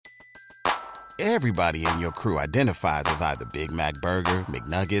Everybody in your crew identifies as either Big Mac Burger,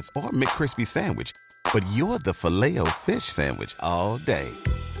 McNuggets, or McCrispy Sandwich. But you're the Filet-O-Fish Sandwich all day.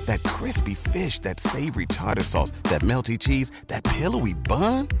 That crispy fish, that savory tartar sauce, that melty cheese, that pillowy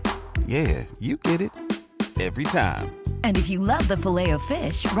bun. Yeah, you get it. Every time. And if you love the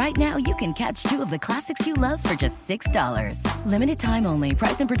Filet-O-Fish, right now you can catch two of the classics you love for just $6. Limited time only.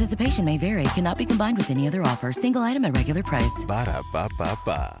 Price and participation may vary. Cannot be combined with any other offer. Single item at regular price.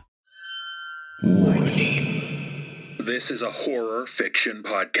 Ba-da-ba-ba-ba. Warning. This is a horror fiction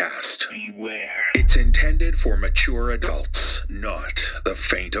podcast. Beware. It's intended for mature adults, not the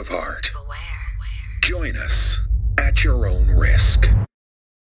faint of heart. Beware. Join us at your own risk.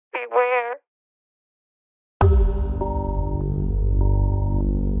 Beware.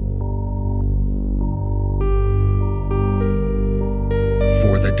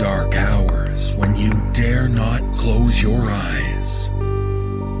 For the dark hours when you dare not close your eyes.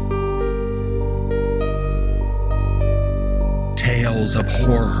 Tales of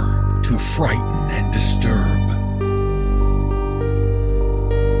horror to frighten and disturb.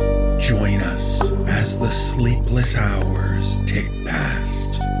 Join us as the sleepless hours tick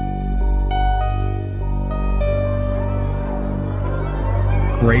past.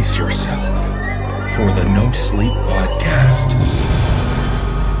 Brace yourself for the No Sleep Podcast.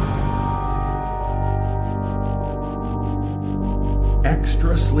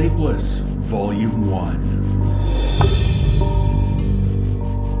 Extra Sleepless, Volume 1.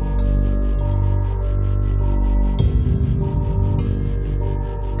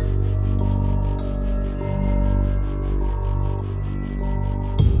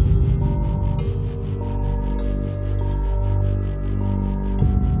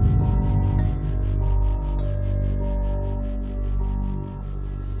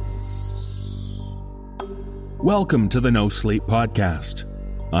 Welcome to the No Sleep Podcast.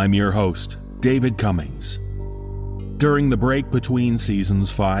 I'm your host, David Cummings. During the break between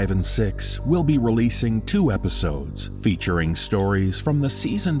seasons 5 and 6, we'll be releasing 2 episodes featuring stories from the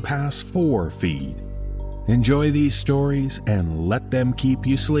Season Pass 4 feed. Enjoy these stories and let them keep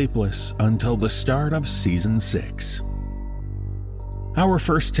you sleepless until the start of Season 6. Our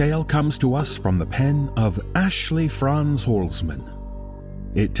first tale comes to us from the pen of Ashley Franz Holzman.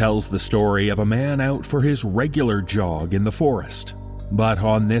 It tells the story of a man out for his regular jog in the forest. But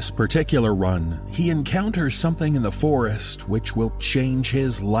on this particular run, he encounters something in the forest which will change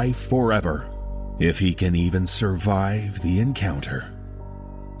his life forever, if he can even survive the encounter.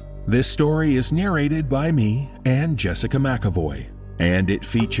 This story is narrated by me and Jessica McAvoy, and it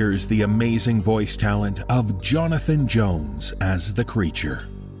features the amazing voice talent of Jonathan Jones as the creature.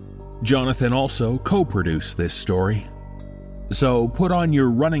 Jonathan also co-produced this story. So put on your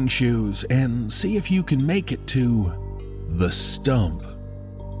running shoes and see if you can make it to the stump.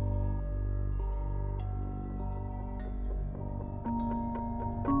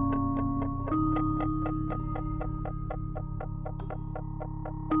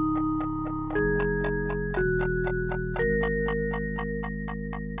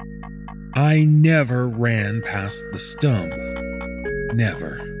 I never ran past the stump.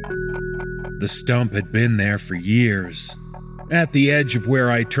 Never. The stump had been there for years. At the edge of where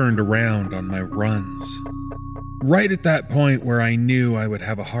I turned around on my runs. Right at that point where I knew I would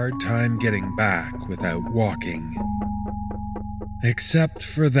have a hard time getting back without walking. Except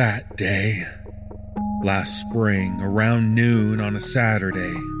for that day. Last spring, around noon on a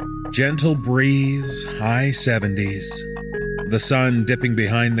Saturday. Gentle breeze, high 70s. The sun dipping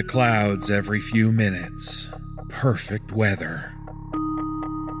behind the clouds every few minutes. Perfect weather.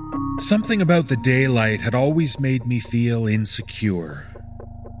 Something about the daylight had always made me feel insecure.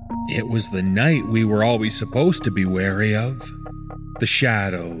 It was the night we were always supposed to be wary of. The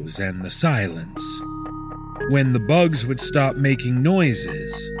shadows and the silence. When the bugs would stop making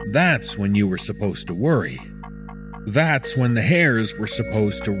noises, that's when you were supposed to worry. That's when the hairs were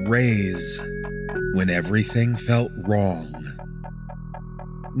supposed to raise. When everything felt wrong.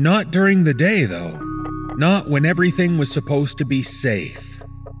 Not during the day, though. Not when everything was supposed to be safe.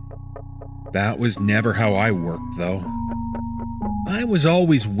 That was never how I worked, though. I was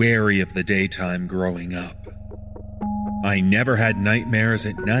always wary of the daytime growing up. I never had nightmares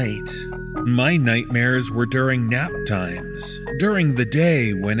at night. My nightmares were during nap times, during the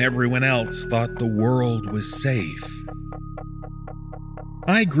day when everyone else thought the world was safe.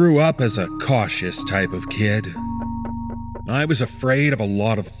 I grew up as a cautious type of kid. I was afraid of a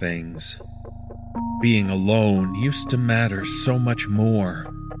lot of things. Being alone used to matter so much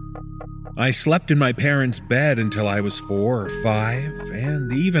more. I slept in my parents' bed until I was 4 or 5,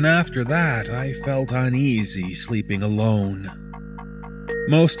 and even after that, I felt uneasy sleeping alone.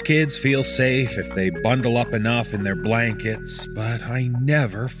 Most kids feel safe if they bundle up enough in their blankets, but I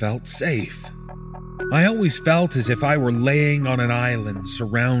never felt safe. I always felt as if I were laying on an island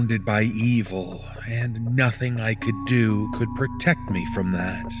surrounded by evil, and nothing I could do could protect me from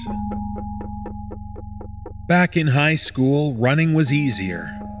that. Back in high school, running was easier.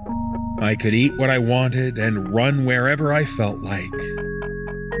 I could eat what I wanted and run wherever I felt like.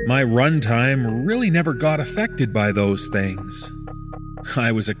 My run time really never got affected by those things.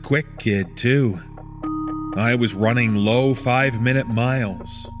 I was a quick kid, too. I was running low 5-minute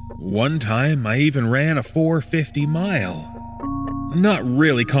miles. One time, I even ran a 4:50 mile. Not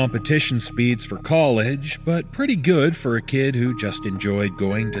really competition speeds for college, but pretty good for a kid who just enjoyed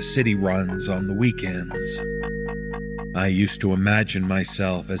going to city runs on the weekends. I used to imagine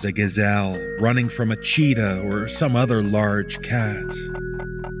myself as a gazelle running from a cheetah or some other large cat.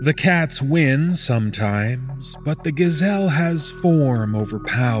 The cats win sometimes, but the gazelle has form over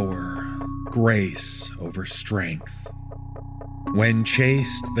power, grace over strength. When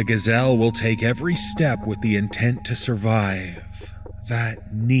chased, the gazelle will take every step with the intent to survive,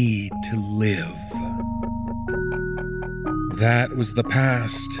 that need to live. That was the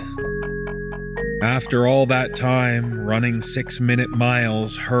past. After all that time, running 6-minute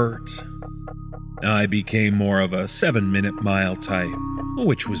miles hurt. I became more of a 7-minute mile type,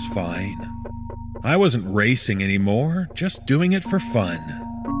 which was fine. I wasn't racing anymore, just doing it for fun.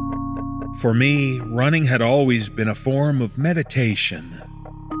 For me, running had always been a form of meditation.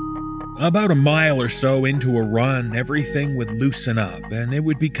 About a mile or so into a run, everything would loosen up and it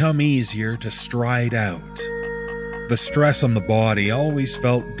would become easier to stride out. The stress on the body always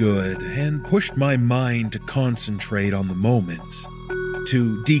felt good and pushed my mind to concentrate on the moment,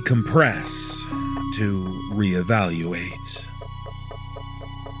 to decompress, to reevaluate.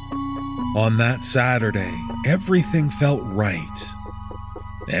 On that Saturday, everything felt right.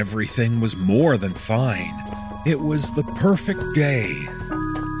 Everything was more than fine. It was the perfect day.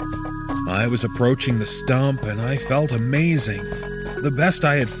 I was approaching the stump and I felt amazing. The best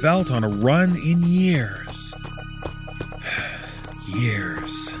I had felt on a run in years.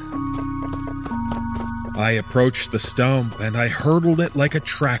 Years. I approached the stump and I hurdled it like a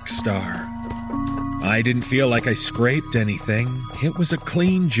track star. I didn't feel like I scraped anything. It was a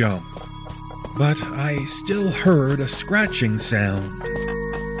clean jump. But I still heard a scratching sound.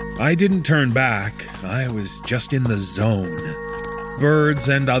 I didn't turn back. I was just in the zone. Birds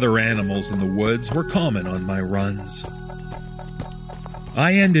and other animals in the woods were common on my runs.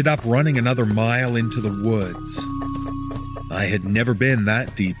 I ended up running another mile into the woods. I had never been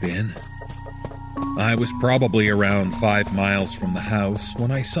that deep in. I was probably around 5 miles from the house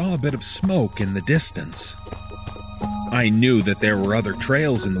when I saw a bit of smoke in the distance. I knew that there were other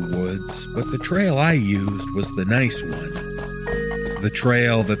trails in the woods, but the trail I used was the nice one. The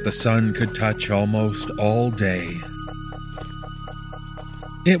trail that the sun could touch almost all day.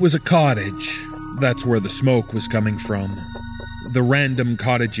 It was a cottage. That's where the smoke was coming from. The random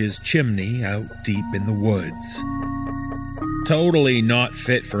cottage's chimney out deep in the woods. Totally not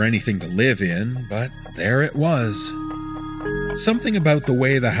fit for anything to live in, but there it was. Something about the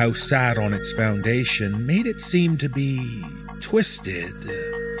way the house sat on its foundation made it seem to be twisted,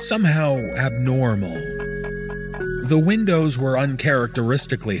 somehow abnormal. The windows were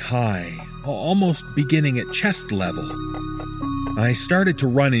uncharacteristically high, almost beginning at chest level. I started to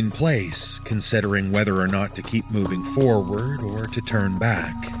run in place, considering whether or not to keep moving forward or to turn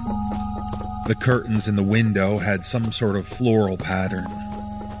back. The curtains in the window had some sort of floral pattern.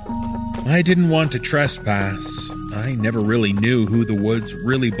 I didn't want to trespass. I never really knew who the woods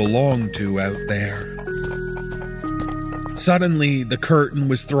really belonged to out there. Suddenly, the curtain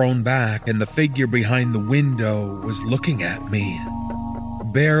was thrown back and the figure behind the window was looking at me,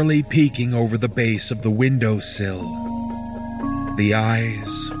 barely peeking over the base of the windowsill. The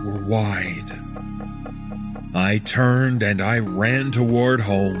eyes were wide. I turned and I ran toward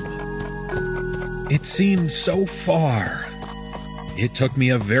home. It seemed so far. It took me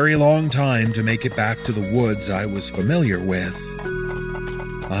a very long time to make it back to the woods I was familiar with.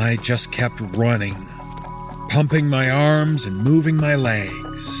 I just kept running, pumping my arms and moving my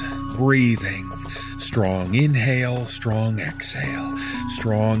legs, breathing. Strong inhale, strong exhale.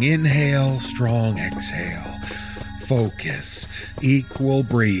 Strong inhale, strong exhale. Focus, equal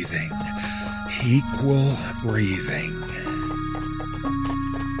breathing, equal breathing.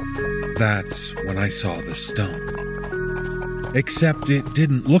 That's when I saw the stump. Except it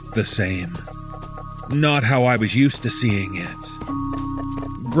didn't look the same. Not how I was used to seeing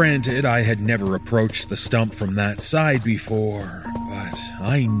it. Granted, I had never approached the stump from that side before, but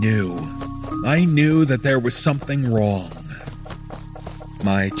I knew that there was something wrong.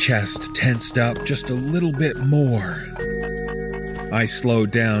 My chest tensed up just a little bit more. I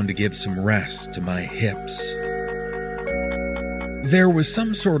slowed down to give some rest to my hips. There was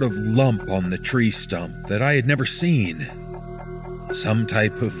some sort of lump on the tree stump that I had never seen. Some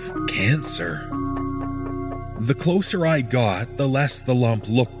type of cancer. The closer I got, the less the lump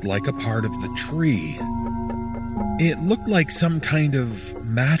looked like a part of the tree. It looked like some kind of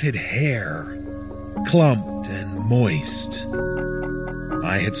matted hair, clumped and moist.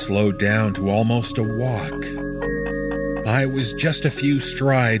 I had slowed down to almost a walk. I was just a few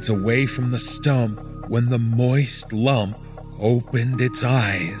strides away from the stump when the moist lump opened its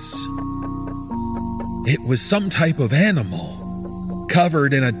eyes. It was some type of animal,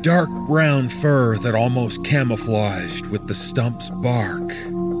 covered in a dark brown fur that almost camouflaged with the stump's bark.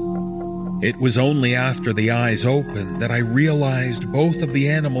 It was only after the eyes opened that I realized both of the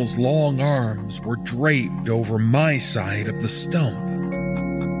animal's long arms were draped over my side of the stump.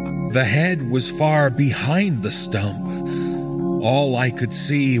 The head was far behind the stump. All I could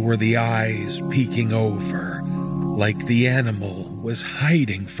see were the eyes peeking over, like the animal was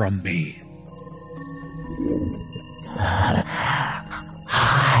hiding from me.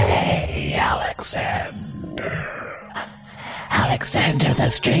 Hi, Alexander. Alexander the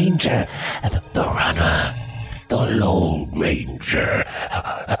stranger, the runner, the Lone Ranger.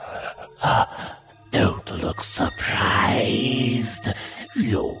 Don't look surprised.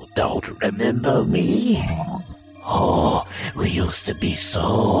 You don't remember me? Oh, we used to be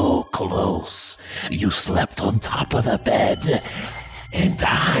so close. You slept on top of the bed, and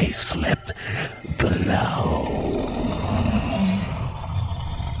I slept below.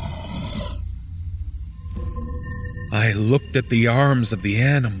 I looked at the arms of the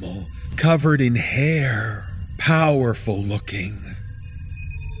animal, covered in hair, powerful looking.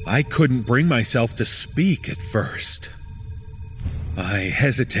 I couldn't bring myself to speak at first. I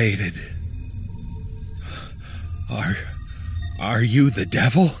hesitated. Are you the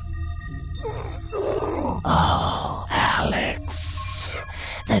devil? Oh, Alex,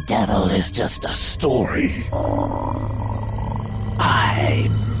 the devil is just a story.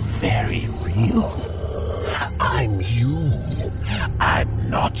 I'm very real. I'm you. I'm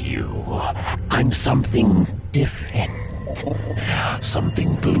not you. I'm something different.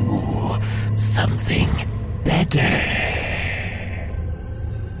 Something blue. Something better.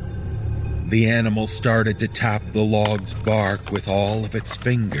 The animal started to tap the log's bark with all of its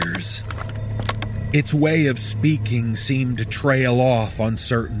fingers. Its way of speaking seemed to trail off on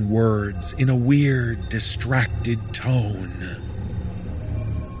certain words in a weird, distracted tone.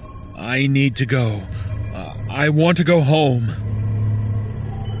 I need to go. I want to go home.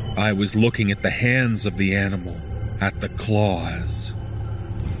 I was looking at the hands of the animal, at the claws.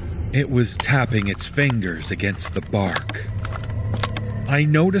 It was tapping its fingers against the bark. I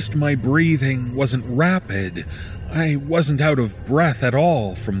noticed my breathing wasn't rapid. I wasn't out of breath at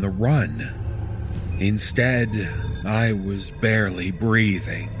all from the run. Instead, I was barely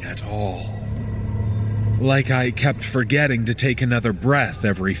breathing at all. Like I kept forgetting to take another breath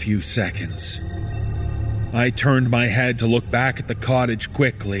every few seconds. I turned my head to look back at the cottage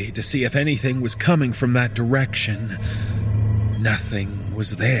quickly to see if anything was coming from that direction. Nothing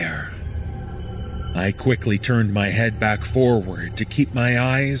was there. I quickly turned my head back forward to keep my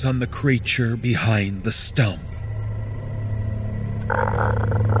eyes on the creature behind the stump.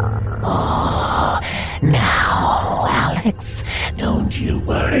 Oh, now, Alex, don't you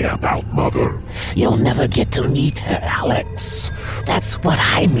worry about Mother. You'll never get to meet her, Alex. That's what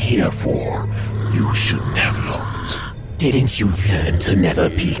I'm here for. You shouldn't have looked. Didn't you learn to never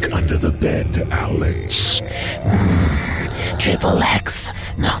peek under the bed, Alex? Triple X,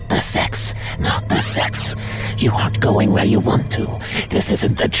 not the sex, not the sex. You aren't going where you want to. This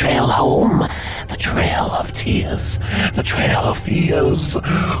isn't the trail home. The trail of tears. The trail of fears.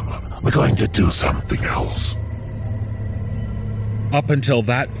 We're going to do something else. Up until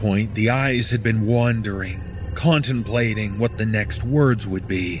that point, the eyes had been wandering, contemplating what the next words would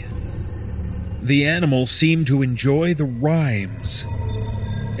be. The animal seemed to enjoy the rhymes.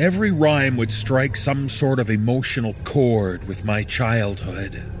 Every rhyme would strike some sort of emotional chord with my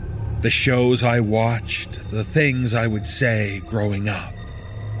childhood, the shows I watched, the things I would say growing up.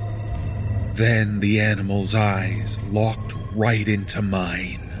 Then the animal's eyes locked right into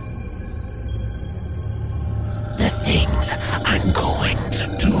mine. The things I'm going to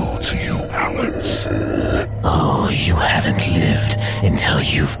do to you, Alex. Oh, you haven't lived until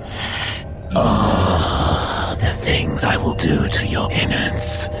you've... Oh, the things I will do to your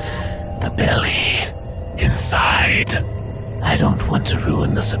innards. The belly. Inside. I don't want to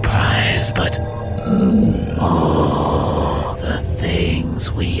ruin the surprise, but... Oh, the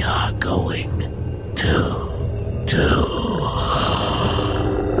things we are going to do.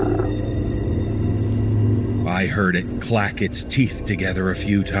 I heard it clack its teeth together a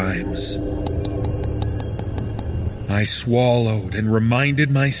few times. I swallowed and reminded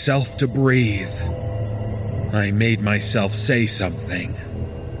myself to breathe. I made myself say something.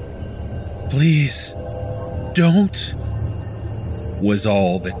 "Please, don't," was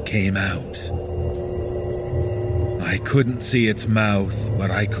all that came out. I couldn't see its mouth,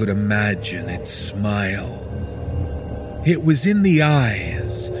 but I could imagine its smile. It was in the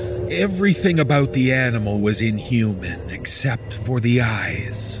eyes. Everything about the animal was inhuman except for the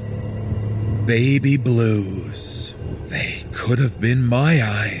eyes. Baby blues. They could have been my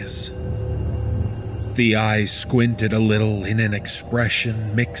eyes. The eyes squinted a little in an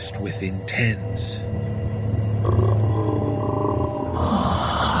expression mixed with intent.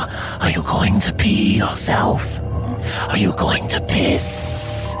 Are you going to pee yourself? Are you going to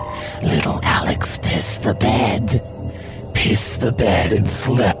piss? Little Alex pissed the bed. Pissed the bed and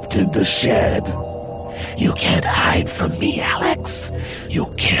slept in the shed. You can't hide from me, Alex. You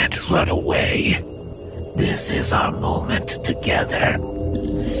can't run away. This is our moment together.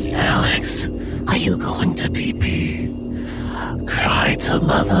 Alex, are you going to pee-pee? Cry to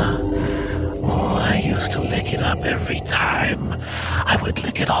Mother. Oh, I used to lick it up every time. I would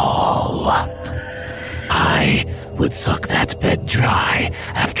lick it all. I would suck that bed dry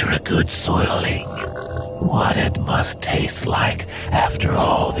after a good soiling. What it must taste like after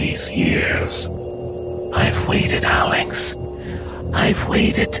all these years. I've waited, Alex. I've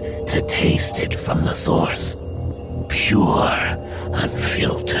waited to taste it from the source. Pure,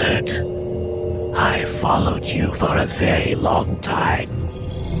 unfiltered. I followed you for a very long time.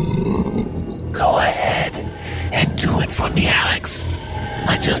 Go ahead and do it for me, Alex.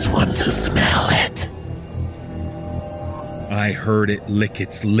 I just want to smell it. I heard it lick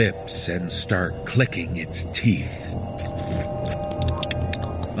its lips and start clicking its teeth.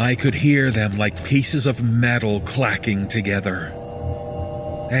 I could hear them like pieces of metal clacking together.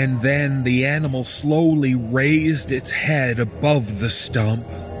 And then the animal slowly raised its head above the stump.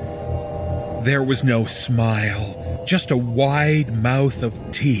 There was no smile, just a wide mouth of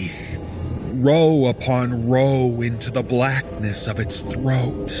teeth, row upon row into the blackness of its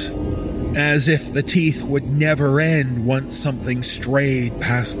throat, as if the teeth would never end once something strayed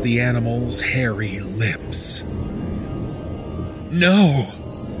past the animal's hairy lips. "No,"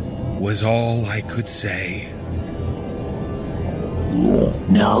 was all I could say.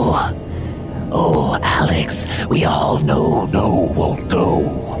 No. Oh, Alex, we all know no won't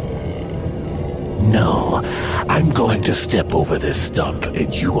go. No, I'm going to step over this stump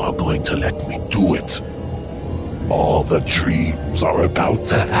and you are going to let me do it. All the dreams are about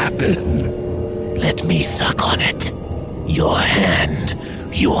to happen. Let me suck on it. Your hand,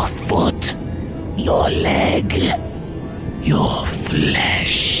 your foot, your leg, your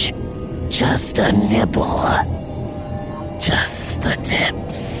flesh. Just a nibble. Just the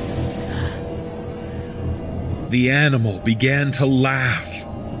tips. The animal began to laugh.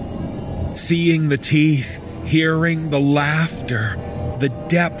 Seeing the teeth, hearing the laughter, the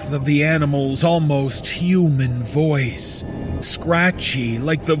depth of the animal's almost human voice, scratchy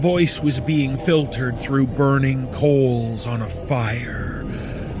like the voice was being filtered through burning coals on a fire.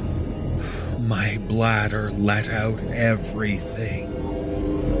 My bladder let out everything.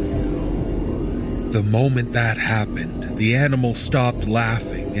 The moment that happened, the animal stopped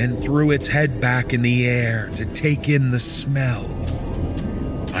laughing and threw its head back in the air to take in the smell.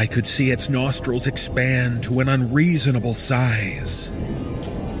 I could see its nostrils expand to an unreasonable size.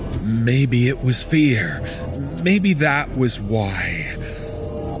 Maybe it was fear. Maybe that was why.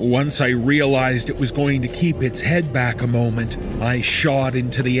 Once I realized it was going to keep its head back a moment, I shot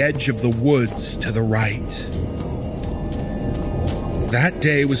into the edge of the woods to the right. That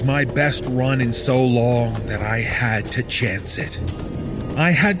day was my best run in so long that I had to chance it.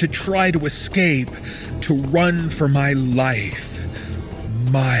 I had to try to escape, to run for my life.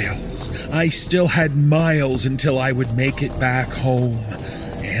 Miles. I still had miles until I would make it back home.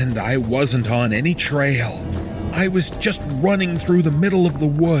 And I wasn't on any trail. I was just running through the middle of the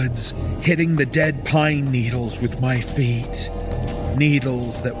woods, hitting the dead pine needles with my feet.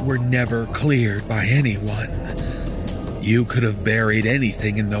 Needles that were never cleared by anyone. You could have buried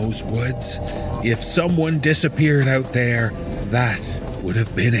anything in those woods. If someone disappeared out there, that would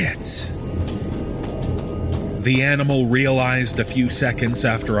have been it. The animal realized a few seconds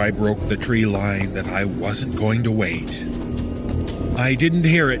after I broke the tree line that I wasn't going to wait. I didn't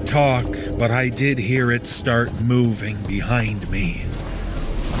hear it talk, but I did hear it start moving behind me.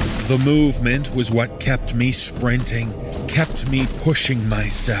 The movement was what kept me sprinting, kept me pushing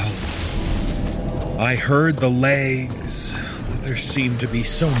myself. I heard the legs. There seemed to be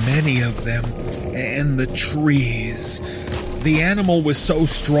so many of them, and the trees. The animal was so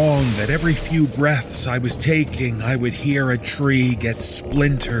strong that every few breaths I was taking, I would hear a tree get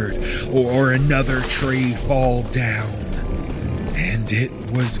splintered or another tree fall down. And it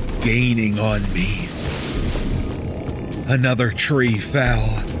was gaining on me. Another tree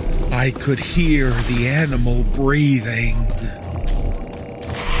fell. I could hear the animal breathing.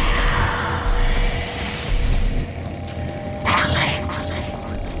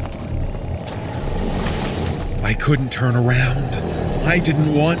 I couldn't turn around. I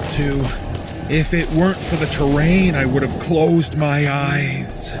didn't want to. If it weren't for the terrain, I would have closed my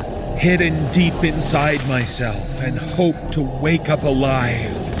eyes, hidden deep inside myself, and hoped to wake up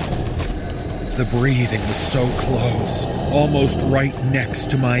alive. The breathing was so close, almost right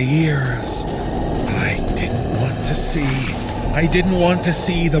next to my ears. I didn't want to see. I didn't want to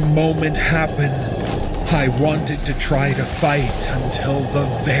see the moment happen. I wanted to try to fight until the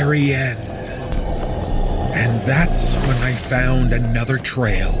very end. And that's when I found another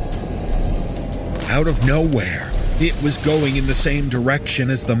trail. Out of nowhere, it was going in the same direction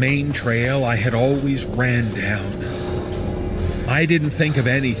as the main trail I had always ran down. I didn't think of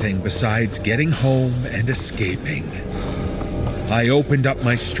anything besides getting home and escaping. I opened up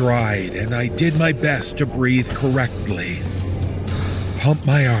my stride and I did my best to breathe correctly. Pump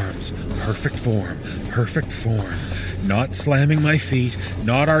my arms, perfect form, not slamming my feet,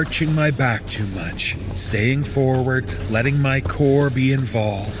 not arching my back too much, staying forward, letting my core be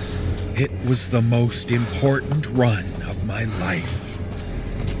involved. It was the most important run of my life.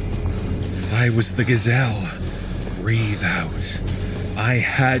 I was the gazelle. Breathe out. I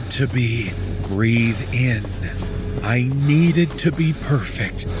had to be. Breathe in. I needed to be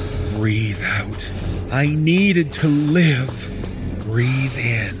perfect. Breathe out. I needed to live. Breathe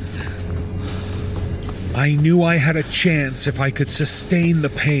in. I knew I had a chance if I could sustain the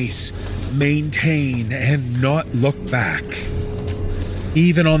pace, maintain, and not look back.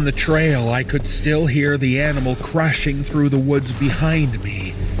 Even on the trail, I could still hear the animal crashing through the woods behind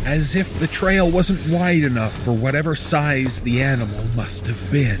me, as if the trail wasn't wide enough for whatever size the animal must have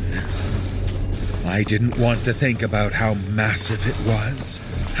been. I didn't want to think about how massive it was,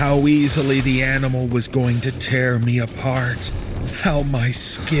 how easily the animal was going to tear me apart, how my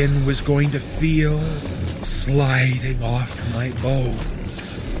skin was going to feel sliding off my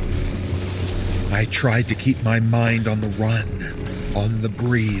bones. I tried to keep my mind on the run, on the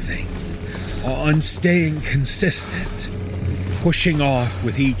breathing, on staying consistent, pushing off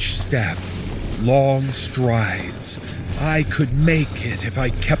with each step, long strides. I could make it if I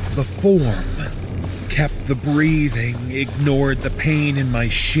kept the form, kept the breathing, ignored the pain in my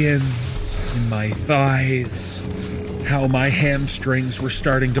shins, in my thighs, how my hamstrings were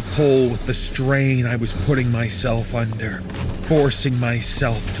starting to pull with the strain I was putting myself under, forcing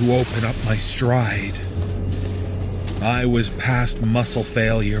myself to open up my stride. I was past muscle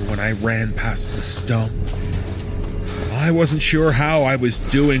failure when I ran past the stump. I wasn't sure how I was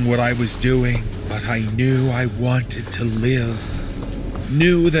doing what I was doing, but I knew I wanted to live.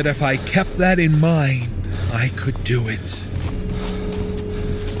 Knew that if I kept that in mind, I could do it.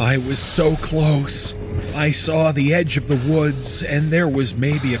 I was so close. I saw the edge of the woods, and there was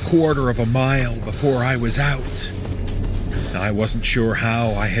maybe a quarter of a mile before I was out. I wasn't sure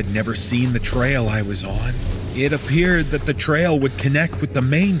how. I had never seen the trail I was on. It appeared that the trail would connect with the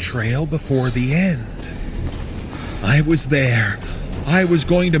main trail before the end. I was there. I was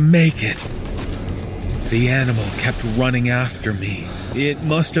going to make it. The animal kept running after me. It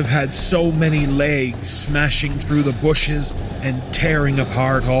must have had so many legs, smashing through the bushes and tearing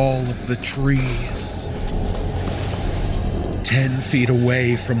apart all of the trees. 10 feet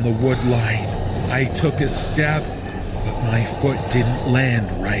away from the wood line, I took a step, but my foot didn't land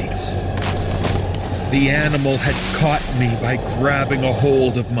right. The animal had caught me by grabbing a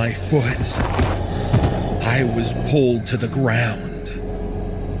hold of my foot. I was pulled to the ground.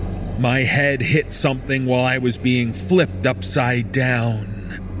 My head hit something while I was being flipped upside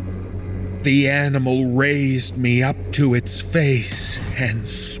down. The animal raised me up to its face and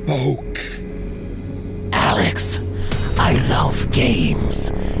spoke. Alex, I love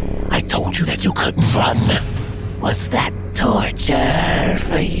games. I told you that you couldn't run. Was that torture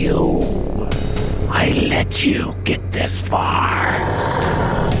for you? I let you get this far.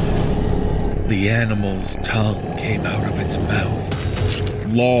 The animal's tongue came out of its mouth,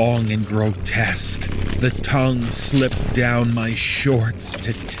 long and grotesque. The tongue slipped down my shorts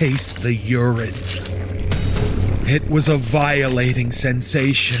to taste the urine. It was a violating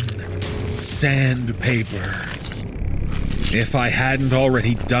sensation. Sandpaper. If I hadn't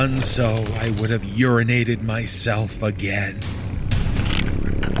already done so, I would have urinated myself again.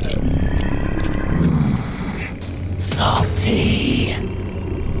 Salty.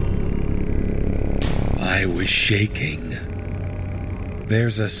 I was shaking.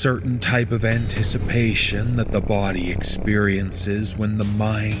 There's a certain type of anticipation that the body experiences when the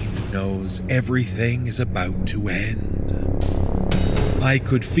mind knows everything is about to end. I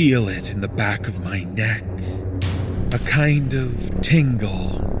could feel it in the back of my neck, a kind of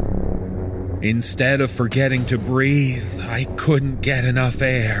tingle. Instead of forgetting to breathe, I couldn't get enough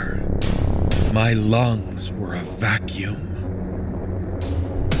air. My lungs were a vacuum.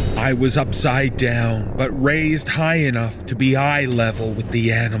 I was upside down, but raised high enough to be eye level with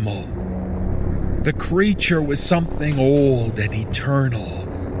the animal. The creature was something old and eternal.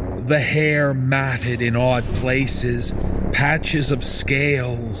 The hair matted in odd places, patches of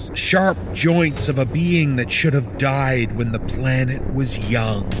scales, sharp joints of a being that should have died when the planet was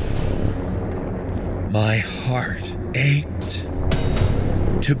young. My heart ached.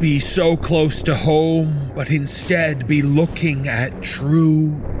 To be so close to home, but instead be looking at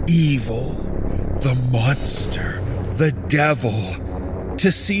true evil, the monster, the devil,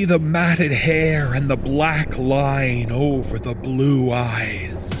 to see the matted hair and the black line over the blue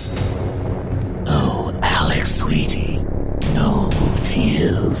eyes. Oh, Alex, sweetie, no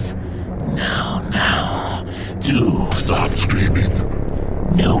tears. Now, do stop screaming.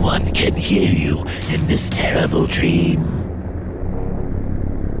 No one can hear you in this terrible dream.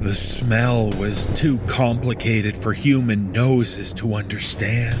 The smell was too complicated for human noses to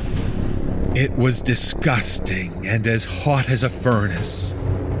understand. It was disgusting and as hot as a furnace.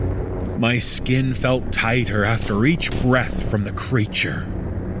 My skin felt tighter after each breath from the creature.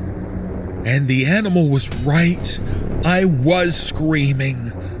 And the animal was right. I was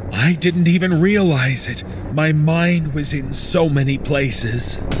screaming. I didn't even realize it. My mind was in so many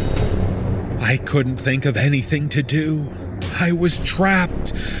places. I couldn't think of anything to do. I was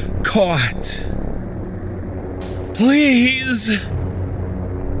trapped, caught. Please!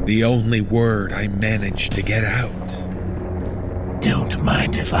 The only word I managed to get out. Don't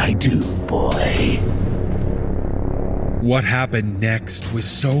mind if I do, boy. What happened next was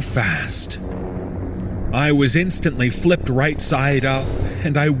so fast. I was instantly flipped right side up,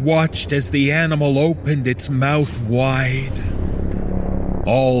 and I watched as the animal opened its mouth wide.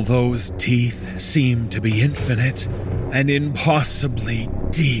 All those teeth seemed to be infinite, an impossibly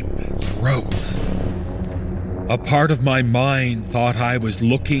deep throat. A part of my mind thought I was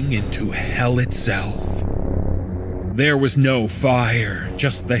looking into hell itself. There was no fire,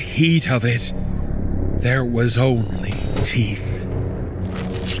 just the heat of it. There was only teeth.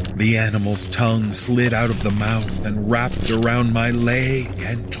 The animal's tongue slid out of the mouth and wrapped around my leg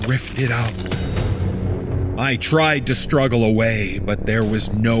and drifted up. I tried to struggle away, but there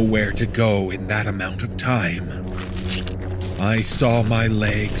was nowhere to go in that amount of time. I saw my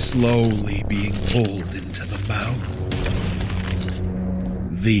leg slowly being pulled into the mouth.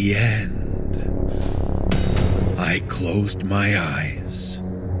 The end. I closed my eyes.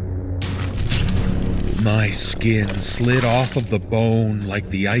 My skin slid off of the bone like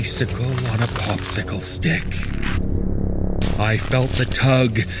the icicle on a popsicle stick. I felt the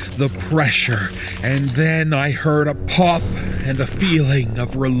tug, the pressure, and then I heard a pop and a feeling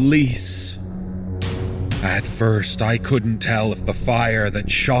of release. At first, I couldn't tell if the fire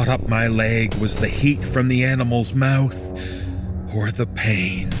that shot up my leg was the heat from the animal's mouth or the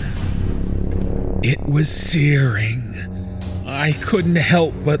pain. It was searing. I couldn't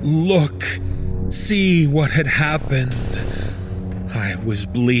help but look, see what had happened. I was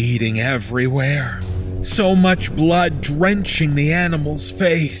bleeding everywhere. So much blood drenching the animal's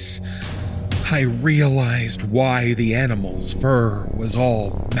face. I realized why the animal's fur was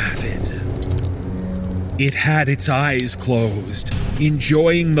all matted. It had its eyes closed,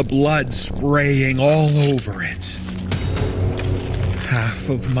 enjoying the blood spraying all over it. Half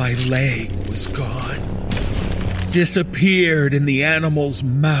of my leg was gone, disappeared in the animal's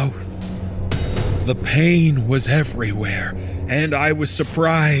mouth. The pain was everywhere, and I was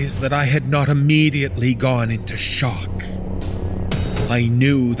surprised that I had not immediately gone into shock. I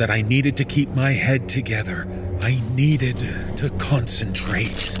knew that I needed to keep my head together. I needed to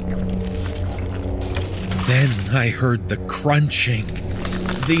concentrate. Then I heard the crunching.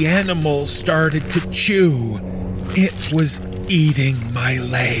 The animal started to chew. It was eating my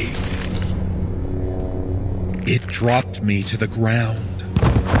leg. It dropped me to the ground.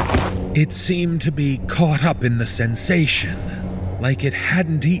 It seemed to be caught up in the sensation, like it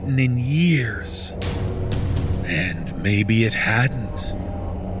hadn't eaten in years. And maybe it hadn't.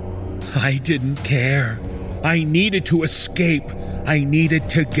 I didn't care. I needed to escape. I needed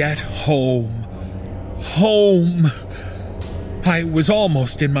to get home. Home! I was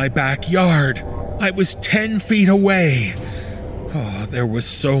almost in my backyard. I was 10 feet away. Oh, there was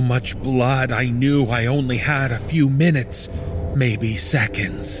so much blood, I knew I only had a few minutes, maybe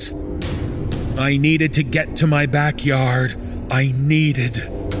seconds. I needed to get to my backyard. I needed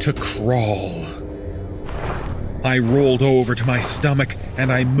to crawl. I rolled over to my stomach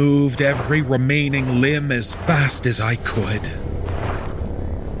and I moved every remaining limb as fast as I could.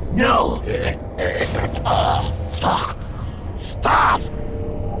 No! Stop! Stop!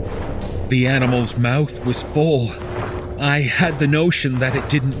 The animal's mouth was full. I had the notion that it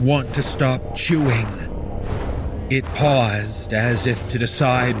didn't want to stop chewing. It paused as if to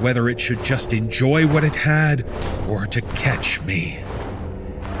decide whether it should just enjoy what it had or to catch me.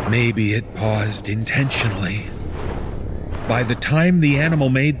 Maybe it paused intentionally. By the time the animal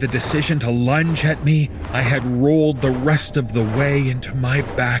made the decision to lunge at me, I had rolled the rest of the way into my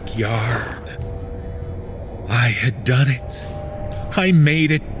backyard. I had done it. I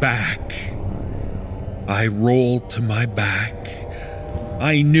made it back. I rolled to my back.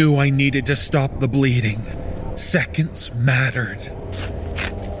 I knew I needed to stop the bleeding. Seconds mattered.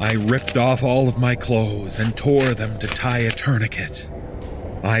 I ripped off all of my clothes and tore them to tie a tourniquet.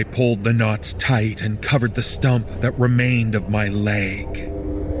 I pulled the knots tight and covered the stump that remained of my leg.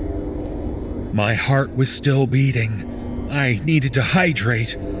 My heart was still beating. I needed to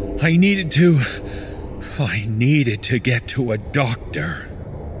hydrate. I needed to get to a doctor.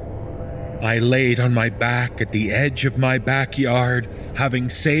 I laid on my back at the edge of my backyard, having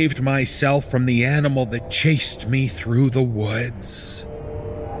saved myself from the animal that chased me through the woods.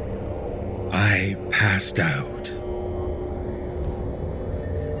 I passed out.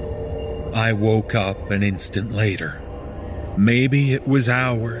 I woke up an instant later. Maybe it was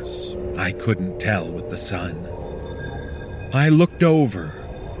hours. I couldn't tell with the sun. I looked over.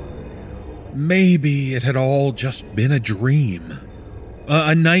 Maybe it had all just been a dream.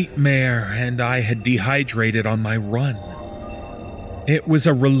 A nightmare, and I had dehydrated on my run. It was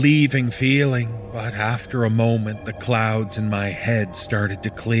a relieving feeling, but after a moment the clouds in my head started to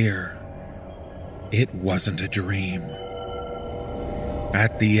clear. It wasn't a dream.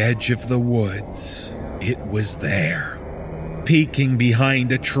 At the edge of the woods, it was there, peeking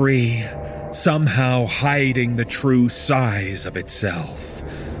behind a tree, somehow hiding the true size of itself.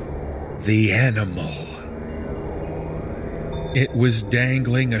 The animal. It was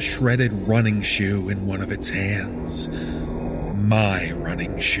dangling a shredded running shoe in one of its hands. My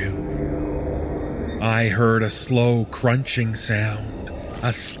running shoe. I heard a slow crunching sound,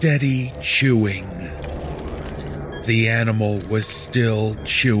 a steady chewing. The animal was still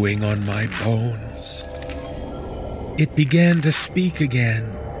chewing on my bones. It began to speak again,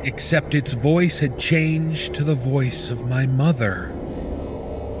 except its voice had changed to the voice of my mother.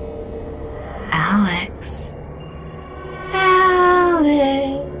 Alex,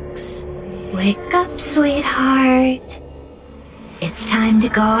 wake up, sweetheart. It's time to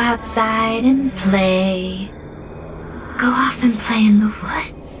go outside and play. Go off and play in the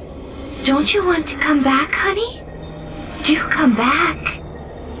woods. Don't you want to come back, honey? Do come back.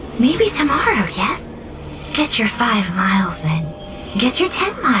 Maybe tomorrow, yes? Get your 5 miles in. Get your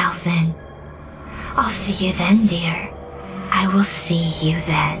 10 miles in. I'll see you then, dear. I will see you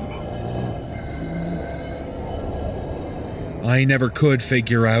then. I never could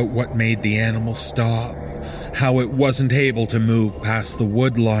figure out what made the animal stop, how it wasn't able to move past the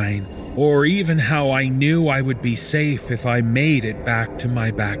wood line, or even how I knew I would be safe if I made it back to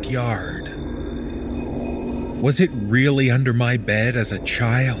my backyard. Was it really under my bed as a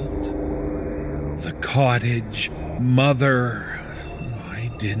child? The cottage, mother,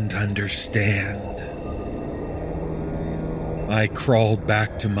 I didn't understand. I crawled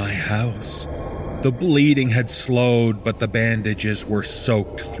back to my house. The bleeding had slowed, but the bandages were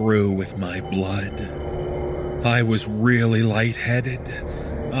soaked through with my blood. I was really lightheaded.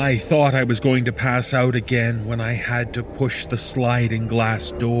 I thought I was going to pass out again when I had to push the sliding glass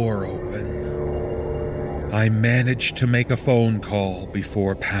door open. I managed to make a phone call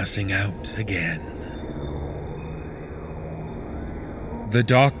before passing out again. The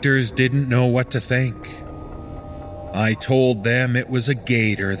doctors didn't know what to think. I told them it was a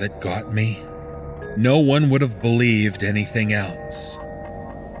gator that got me. No one would have believed anything else.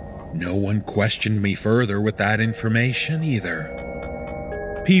 No one questioned me further with that information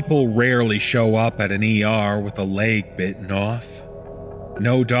either. People rarely show up at an ER with a leg bitten off.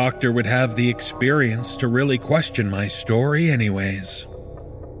 No doctor would have the experience to really question my story anyways.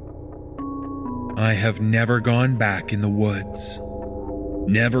 I have never gone back in the woods.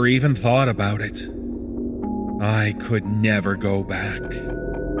 Never even thought about it. I could never go back.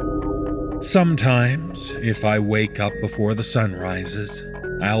 Sometimes, if I wake up before the sun rises,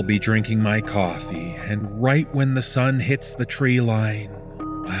 I'll be drinking my coffee, and right when the sun hits the tree line,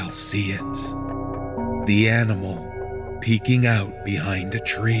 I'll see it. The animal peeking out behind a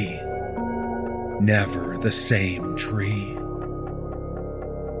tree. Never the same tree.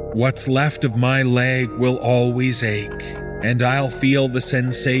 What's left of my leg will always ache, and I'll feel the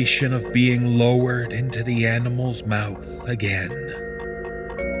sensation of being lowered into the animal's mouth again.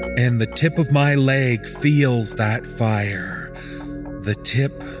 And the tip of my leg feels that fire, the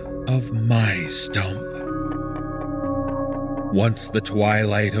tip of my stump. Once the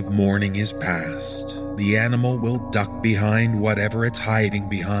twilight of morning is past, the animal will duck behind whatever it's hiding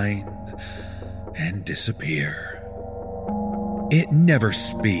behind and disappear. It never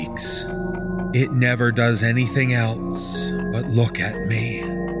speaks. It never does anything else but look at me.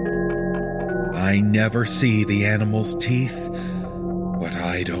 I never see the animal's teeth, but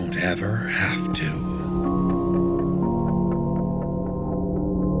I don't ever have to.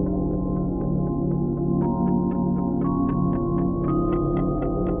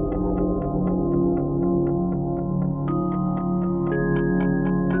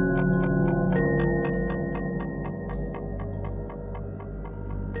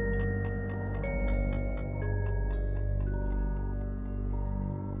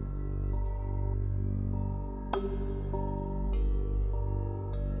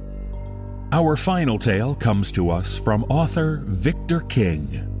 Our final tale comes to us from author Victor King.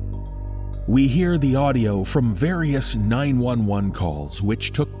 We hear the audio from various 911 calls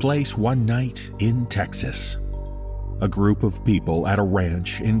which took place one night in Texas. A group of people at a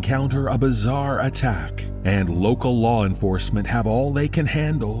ranch encounter a bizarre attack, and local law enforcement have all they can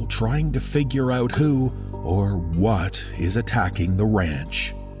handle trying to figure out who or what is attacking the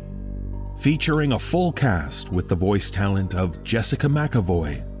ranch. Featuring a full cast with the voice talent of Jessica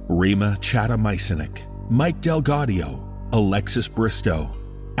McAvoy, Rima Chatamysinik, Mike Delgadio, Alexis Bristow,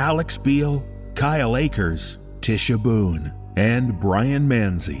 Alex Beal, Kyle Akers, Tisha Boone, and Brian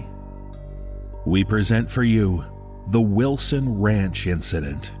Manzi. We present for you the Wilson Ranch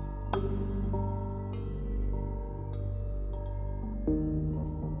Incident.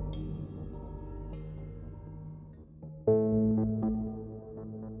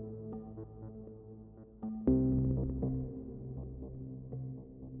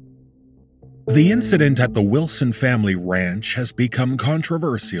 The incident at the Wilson family ranch has become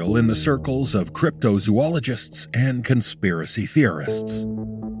controversial in the circles of cryptozoologists and conspiracy theorists.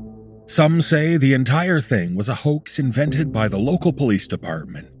 Some say the entire thing was a hoax invented by the local police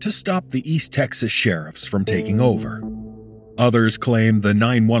department to stop the East Texas sheriffs from taking over. Others claim the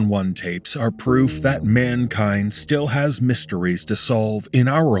 911 tapes are proof that mankind still has mysteries to solve in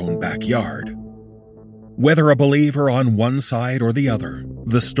our own backyard. Whether a believer on one side or the other,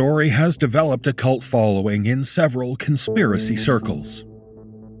 the story has developed a cult following in several conspiracy circles.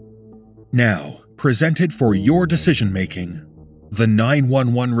 Now, presented for your decision-making, the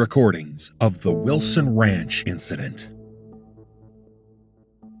 911 recordings of the Wilson Ranch Incident.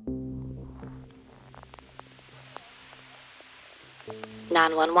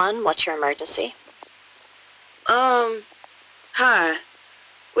 (911), what's your emergency? Hi.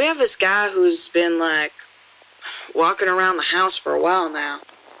 We have this guy who's been, walking around the house for a while now,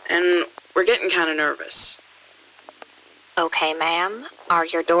 and we're getting kind of nervous. Okay, ma'am. Are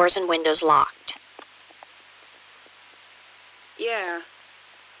your doors and windows locked? Yeah,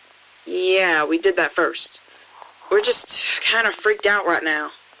 we did that first. We're just kind of freaked out right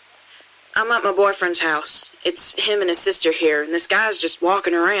now. I'm at my boyfriend's house. It's him and his sister here, and this guy's just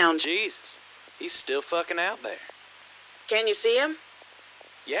walking around. Jesus, he's still fucking out there. Can you see him?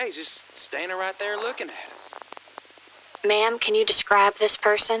 Yeah, he's just standing right there looking at us. Ma'am, can you describe this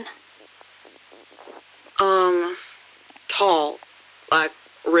person? Tall.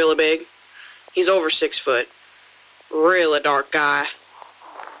 Really big. He's over 6 foot. Really dark guy.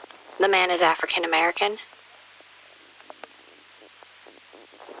 The man is African American?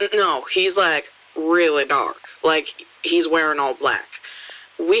 No, he's, really dark. He's wearing all black.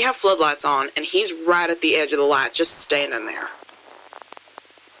 We have floodlights on, and he's right at the edge of the light, just standing there.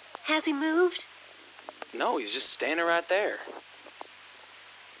 Has he moved? No, he's just standing right there.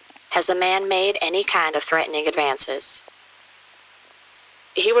 Has the man made any kind of threatening advances?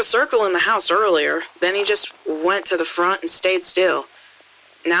 He was circling the house earlier, then he just went to the front and stayed still.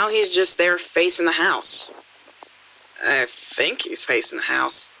 Now he's just there facing the house. I think he's facing the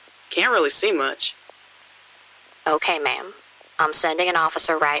house. Can't really see much. Okay, ma'am. I'm sending an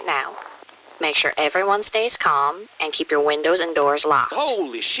officer right now. Make sure everyone stays calm and keep your windows and doors locked.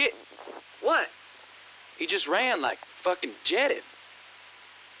 Holy shit! What? He just ran like fucking jetted.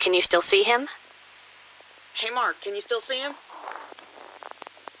 Can you still see him? Hey, Mark, can you still see him?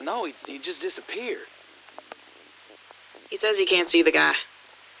 No, he just disappeared. He says he can't see the guy.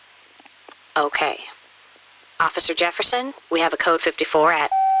 Okay. Officer Jefferson, we have a code 54 at...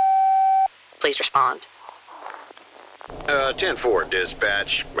 Please respond. 10-4,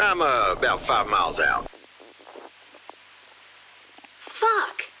 dispatch. I'm about 5 miles out.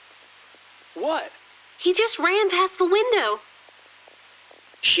 Fuck! What? He just ran past the window.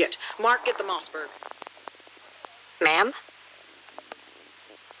 Shit. Mark, get the Mossberg. Ma'am?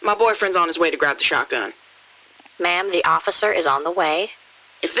 My boyfriend's on his way to grab the shotgun. Ma'am, the officer is on the way.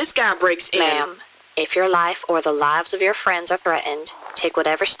 If this guy breaks in... Ma'am, if your life or the lives of your friends are threatened, take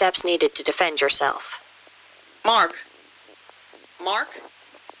whatever steps needed to defend yourself. Mark? Mark?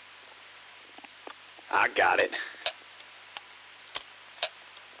 I got it.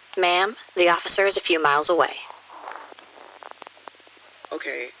 Ma'am, the officer is a few miles away.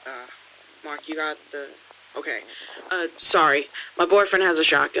 Okay, Mark, you got the... Okay. Sorry. My boyfriend has a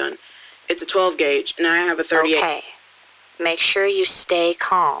shotgun. It's a 12 gauge, and I have a 38. Okay. Make sure you stay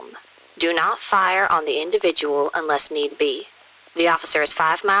calm. Do not fire on the individual unless need be. The officer is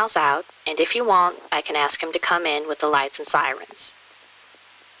 5 miles out, and if you want, I can ask him to come in with the lights and sirens.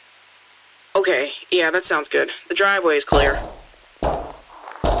 Okay, yeah, that sounds good. The driveway is clear.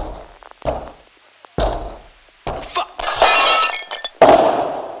 Fuck!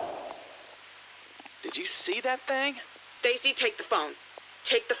 Did you see that thing? Stacy, take the phone.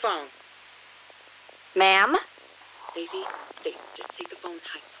 Take the phone. Ma'am? Stacy, just take the phone and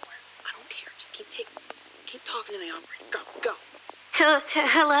hide somewhere. I don't care. Just keep talking to the operator. Go, go.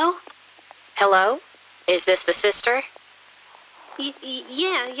 Hello? Hello? Is this the sister?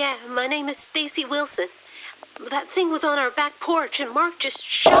 Yeah. My name is Stacy Wilson. That thing was on our back porch, and Mark just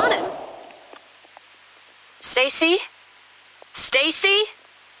shot him. Stacy? Stacy?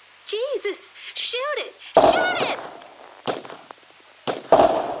 Jesus! Shoot it! Shoot it!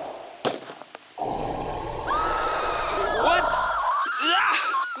 What?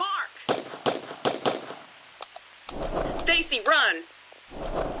 Mark! Stacy, run!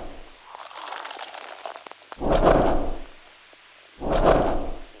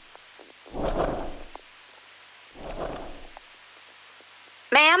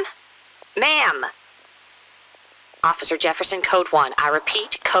 Ma'am? Ma'am! Officer Jefferson, Code 1. I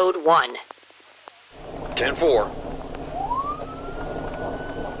repeat, Code 1. 10-4.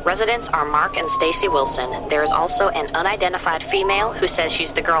 Residents are Mark and Stacy Wilson. There is also an unidentified female who says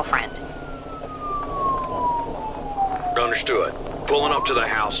she's the girlfriend. Understood. Pulling up to the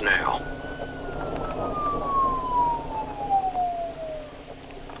house now.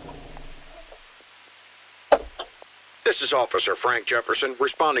 This is Officer Frank Jefferson,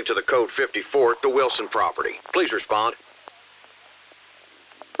 responding to the code 54 at the Wilson property. Please respond.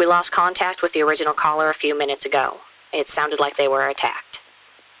 We lost contact with the original caller a few minutes ago. It sounded like they were attacked.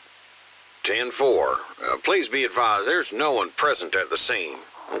 10-4. Please be advised there's no one present at the scene.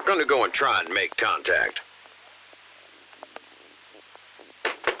 I'm gonna go and try and make contact.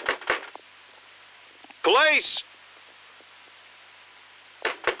 Police!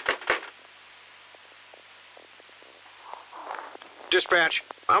 Dispatch,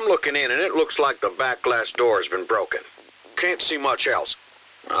 I'm looking in and it looks like the back glass door has been broken. Can't see much else.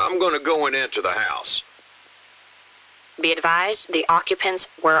 I'm gonna go and enter the house. Be advised, the occupants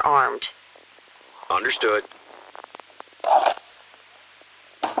were armed. Understood.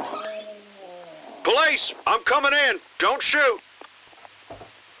 Police! I'm coming in! Don't shoot!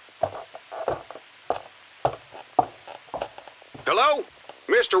 Hello?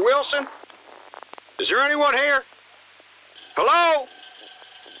 Mr. Wilson? Is there anyone here? Hello?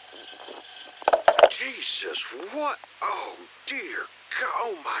 Jesus, what? Oh, dear God.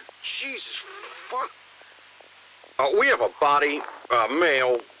 Oh, my Jesus. Fuck. We have a body,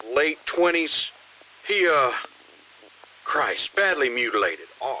 male, late 20s. He, Christ, badly mutilated.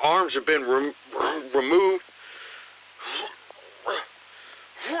 Arms have been removed.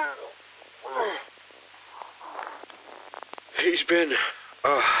 He's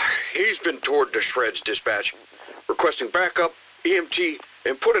been torn to shreds, dispatch. Requesting backup, EMT,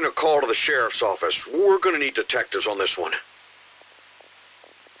 and put in a call to the sheriff's office. We're gonna need detectives on this one.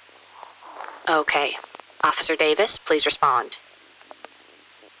 Okay. Officer Davis, please respond.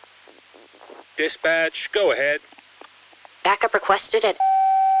 Dispatch, go ahead. Backup requested at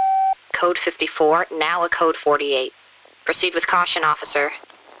Code 54, now a Code 48. Proceed with caution, officer.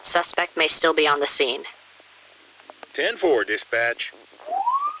 Suspect may still be on the scene. 10-4, dispatch.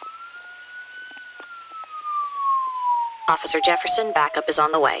 Officer Jefferson, backup is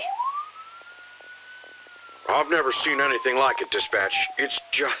on the way. I've never seen anything like it, dispatch.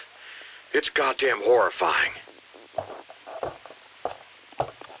 It's goddamn horrifying.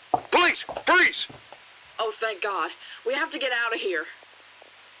 Police! Freeze! Oh, thank God. We have to get out of here.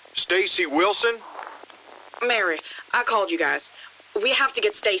 Stacy Wilson? Mary, I called you guys. We have to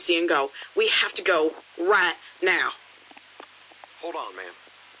get Stacy and go. We have to go right now. Hold on, ma'am.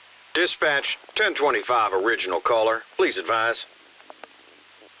 Dispatch, 1025 original caller. Please advise.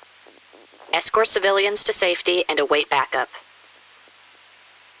 Escort civilians to safety and await backup.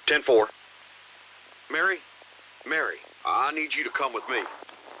 10-4. Mary, I need you to come with me.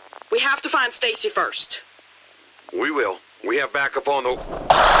 We have to find Stacy first. We will. We have backup on the...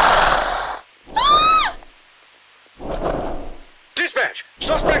 Dispatch!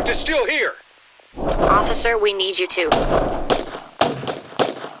 Suspect is still here! Officer, we need you to...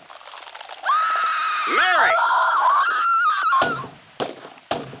 Mary!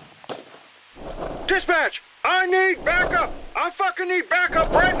 Dispatch! I need backup! I fucking need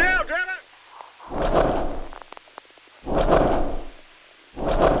backup right now, damn it!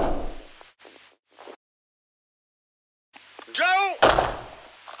 Joe!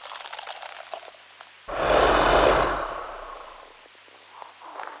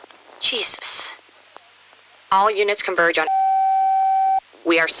 Jesus. All units converge on...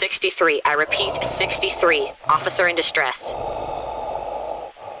 We are 63. I repeat, 63. Officer in distress.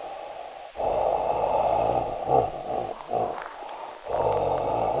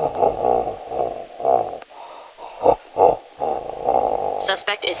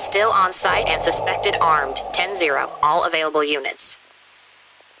 Suspect is still on site and suspected armed. 10-0. All available units.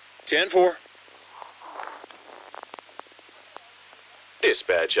 10-4.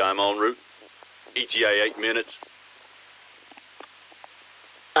 Dispatch, I'm en route. ETA 8 minutes.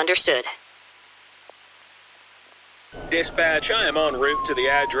 Understood. Dispatch, I am en route to the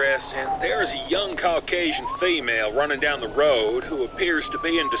address, and there is a young Caucasian female running down the road who appears to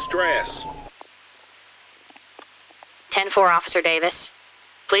be in distress. 10-4, Officer Davis.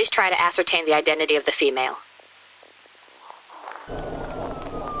 Please try to ascertain the identity of the female.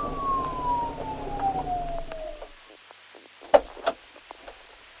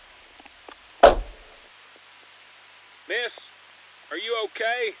 Miss, are you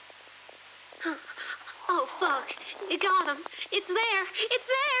okay? Oh, fuck. It got him. It's there. It's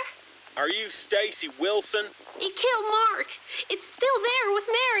there. Are you Stacy Wilson? It killed Mark. It's still there with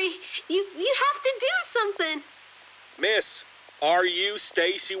Mary. You have to do something. Miss, are you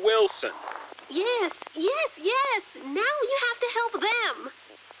Stacy Wilson? Yes. Now you have to help them.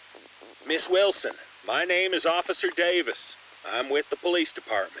 Miss Wilson, my name is Officer Davis. I'm with the police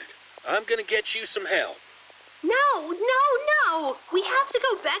department. I'm gonna get you some help. No. We have to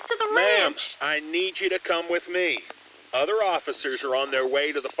go back to the Ma'am, ranch. I need you to come with me. Other officers are on their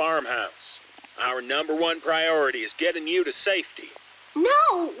way to the farmhouse. Our #1 priority is getting you to safety.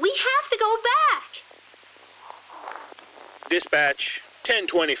 No, we have to go back. Dispatch,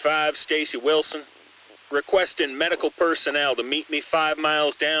 1025 Stacy Wilson. Requesting medical personnel to meet me 5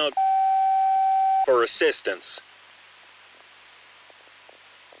 miles down for assistance.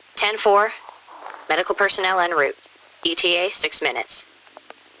 10-4. Medical personnel en route. ETA 6 minutes.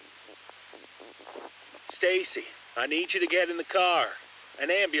 Stacy, I need you to get in the car.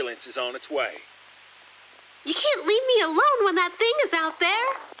 An ambulance is on its way. You can't leave me alone when that thing is out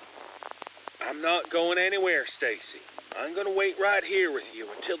there. I'm not going anywhere, Stacy. I'm gonna wait right here with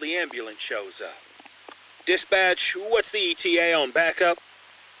you until the ambulance shows up. Dispatch, what's the ETA on backup?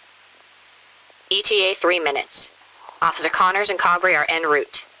 ETA 3 minutes. Officer Connors and Cobry are en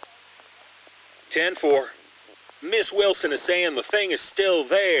route. 10-4. Miss Wilson is saying the thing is still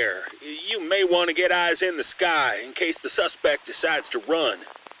there. You may want to get eyes in the sky in case the suspect decides to run.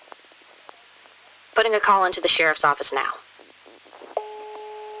 Putting a call into the sheriff's office now.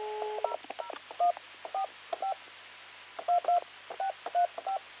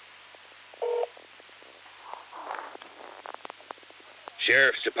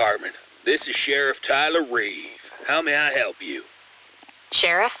 Sheriff's Department. This is Sheriff Tyler Reeve. How may I help you?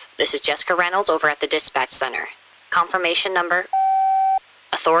 Sheriff, this is Jessica Reynolds over at the dispatch center. Confirmation number...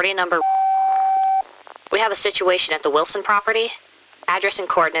 Authority number... We have a situation at the Wilson property. Address and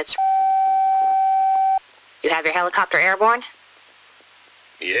coordinates... You have your helicopter airborne?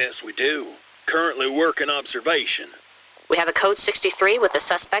 Yes, we do. Currently working observation. We have a code 63 with the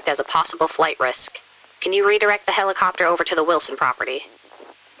suspect as a possible flight risk. Can you redirect the helicopter over to the Wilson property?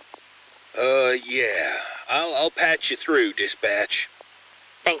 Yeah. I'll patch you through, dispatch.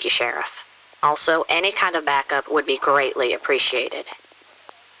 Thank you, Sheriff. Also, any kind of backup would be greatly appreciated.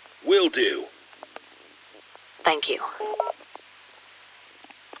 Will do. Thank you.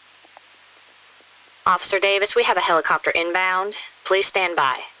 Officer Davis, we have a helicopter inbound. Please stand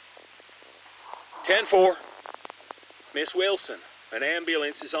by. 10-4. Miss Wilson, an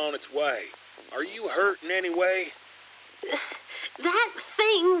ambulance is on its way. Are you hurt in any way? That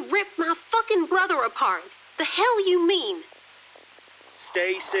thing ripped my fucking brother apart. The hell you mean?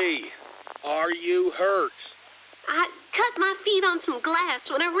 Stacy, are you hurt? I cut my feet on some glass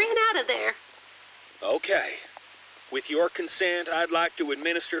when I ran out of there. Okay. With your consent, I'd like to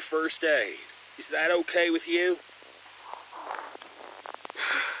administer first aid. Is that okay with you?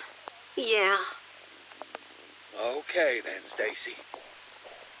 Yeah. Okay then, Stacy.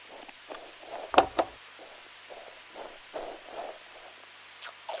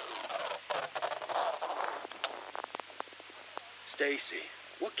 Stacy,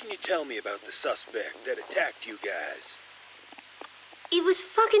 what can you tell me about the suspect that attacked you guys? It was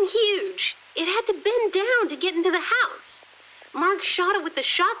fucking huge. It had to bend down to get into the house. Mark shot it with the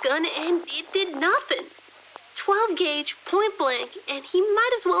shotgun and it did nothing. 12 gauge, point blank, and he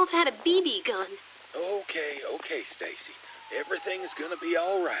might as well have had a BB gun. Okay, Stacy. Everything's gonna be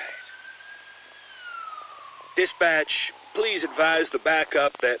all right. Dispatch, please advise the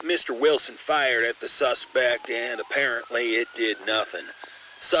backup that Mr. Wilson fired at the suspect and apparently it did nothing.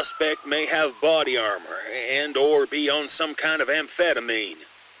 Suspect may have body armor and or be on some kind of amphetamine.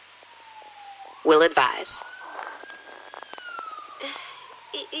 Will advise.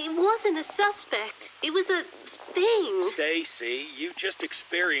 It wasn't a suspect. It was a thing. Stacy, you just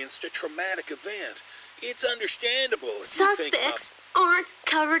experienced a traumatic event. It's understandable if Suspects aren't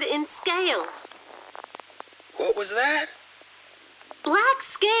covered in scales. What was that? Black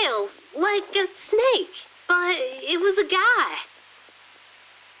scales, like a snake. But it was a guy.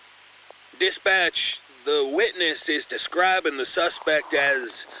 Dispatch, the witness is describing the suspect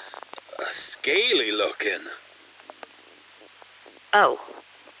as scaly looking. Oh.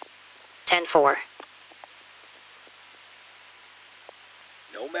 10-4.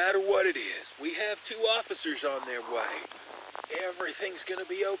 No matter what it is, we have 2 officers on their way. Everything's gonna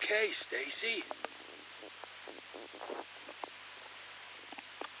be okay, Stacy.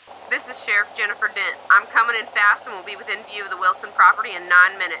 This is Sheriff Jennifer Dent. I'm coming in fast and will be within view of the Wilson property in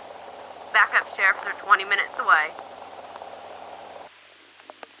 9 minutes. Backup sheriffs are 20 minutes away.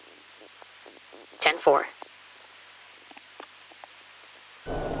 10-4.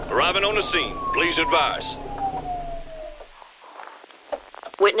 Arriving on the scene. Please advise.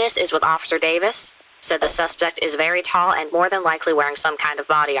 Witness is with Officer Davis. Said the suspect is very tall and more than likely wearing some kind of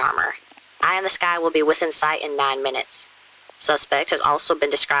body armor. Eye in the sky will be within sight in 9 minutes. Suspect has also been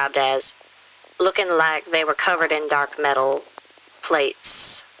described as looking like they were covered in dark metal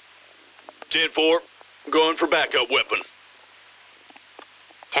plates. 10-4. Going for backup weapon.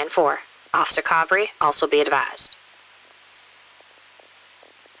 10-4. Officer Cobry also be advised.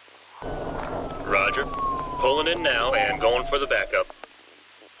 Roger. Pulling in now and going for the backup.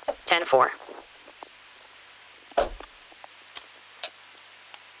 10-4.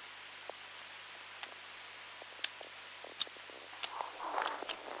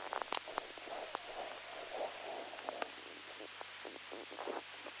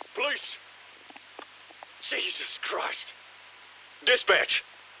 Police! Jesus Christ. Dispatch.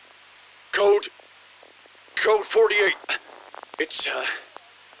 Code 48.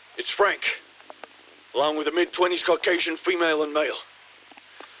 It's Frank. Along with a mid-20s Caucasian female and male.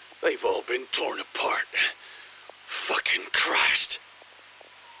 They've all been torn apart. Fucking Christ.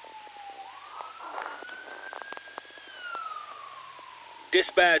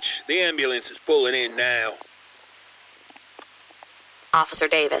 Dispatch, the ambulance is pulling in now. Officer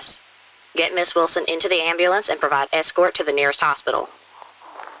Davis, get Miss Wilson into the ambulance and provide escort to the nearest hospital.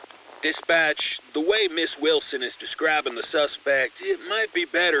 Dispatch, the way Miss Wilson is describing the suspect, it might be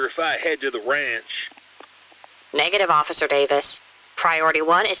better if I head to the ranch. Negative, Officer Davis. Priority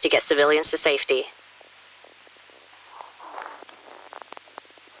 1 is to get civilians to safety.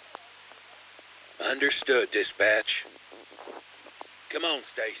 Understood, Dispatch. Come on,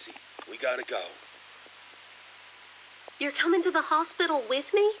 Stacy. We gotta go. You're coming to the hospital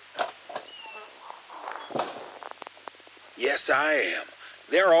with me? Yes, I am.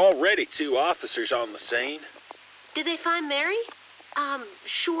 There are already 2 officers on the scene. Did they find Mary?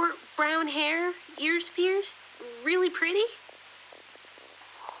 Short, brown hair, ears pierced, really pretty?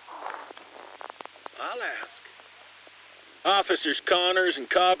 I'll ask. Officers Connors and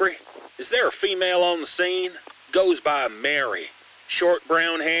Cobry, is there a female on the scene? Goes by Mary. Short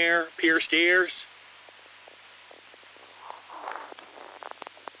brown hair, pierced ears?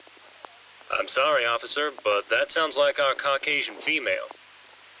 I'm sorry, officer, but that sounds like our Caucasian female.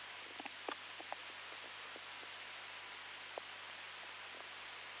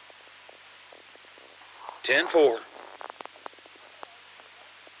 10-4.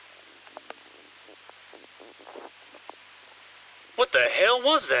 What the hell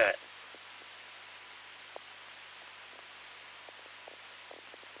was that?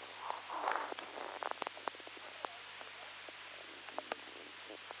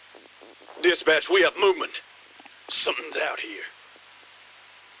 Dispatch, we have movement. Something's out here.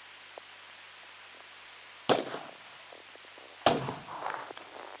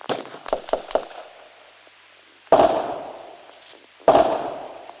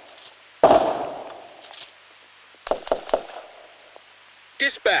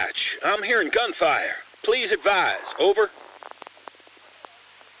 Dispatch, I'm hearing gunfire. Please advise. Over.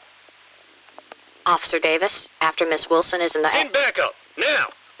 Officer Davis, after Miss Wilson is in the... Send backup, now!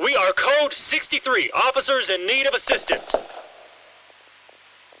 We are code 63, officers in need of assistance.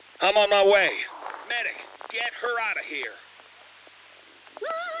 I'm on my way. Medic, get her out of here.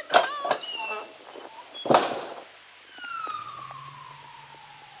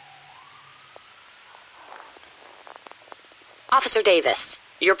 Officer Davis,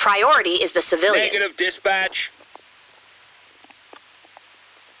 your priority is the civilian. Negative, dispatch.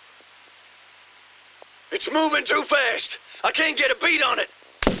 It's moving too fast. I can't get a beat on it.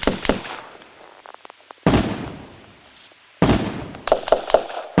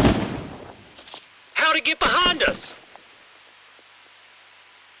 How'd it get behind us?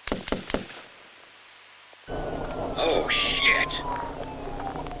 Oh, shit.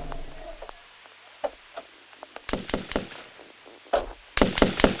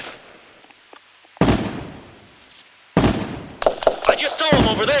 I just saw him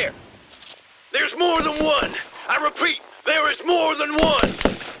over there. There's more than one. I repeat, there is more than one.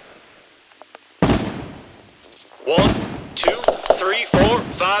 1, 2, 3, 4,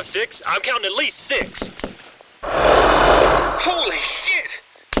 5, 6. I'm counting at least 6. Holy shit!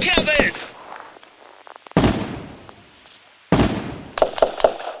 Kevin!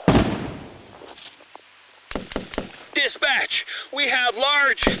 Dispatch, we have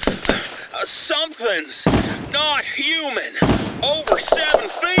large somethings, not human, over 7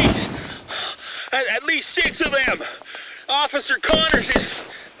 feet. At least 6 of them. Officer Connors is...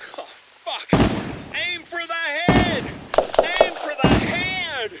 Oh, fuck. Aim for the head! Aim for the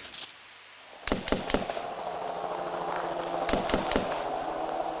head!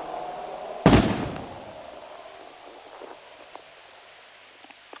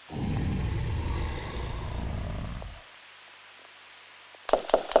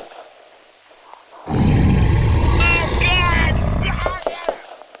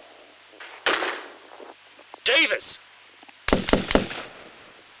 Davis!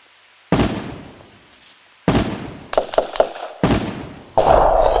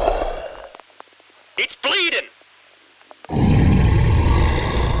 It's bleeding!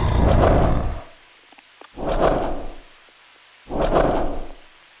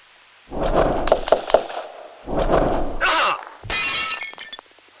 Ah!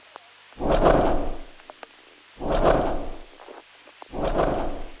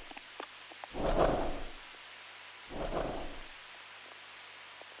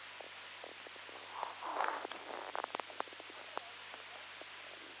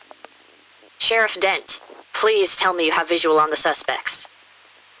 Sheriff Dent, please tell me you have visual on the suspects.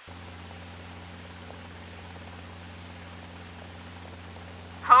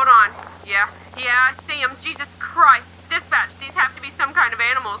 Hold on. Yeah, I see him. Jesus Christ. Dispatch, these have to be some kind of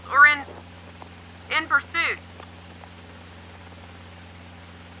animals, or in pursuit.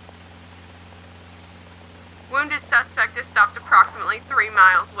 Wounded suspect is stopped approximately 3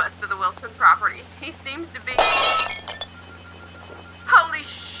 miles west of the Wilson property. He seems to be... Holy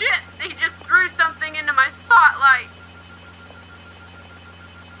shit! He just threw something into my spotlight!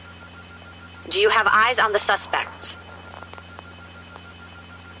 Do you have eyes on the suspects?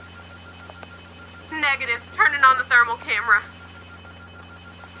 Negative. Turning on the thermal camera.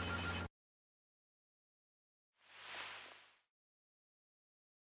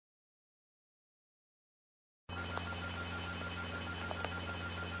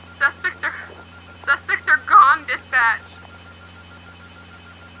 Suspects are gone, dispatch.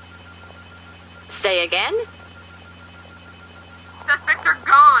 Say again? Suspects are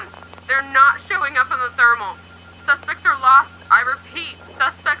gone. They're not showing up on the thermal. Suspects are lost. I repeat,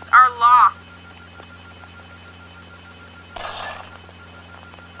 suspects are lost.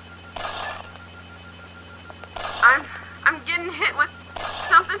 I'm getting hit with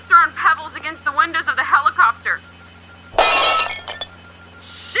something throwing pebbles against the windows of the helicopter.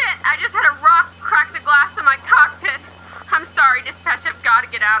 Shit, I just had a rock crack the glass in my cockpit. I'm sorry, dispatch, I've got to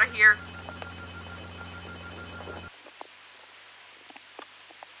get out of here.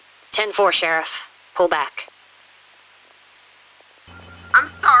 10-4, Sheriff. Pull back. I'm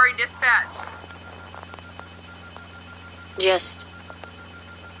sorry, dispatch. Just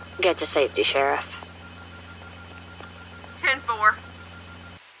get to safety, Sheriff. 10-4.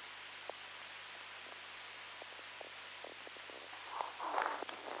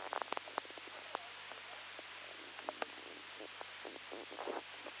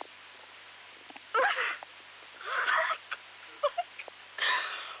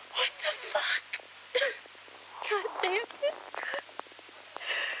 What the fuck? God damn it.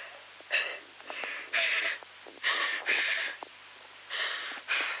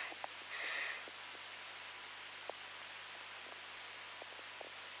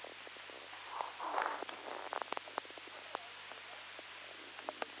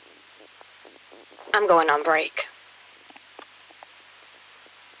 I'm going on break.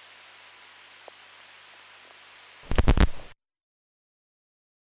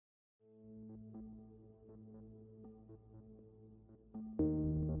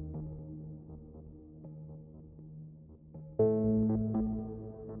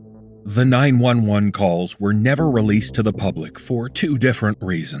 The 911 calls were never released to the public for two different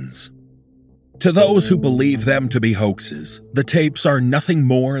reasons. To those who believe them to be hoaxes, the tapes are nothing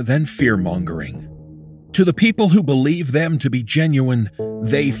more than fear-mongering. To the people who believe them to be genuine,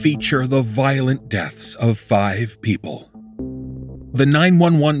 they feature the violent deaths of 5 people. The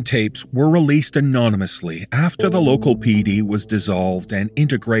 911 tapes were released anonymously after the local PD was dissolved and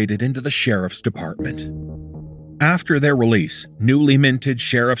integrated into the Sheriff's Department. After their release, newly minted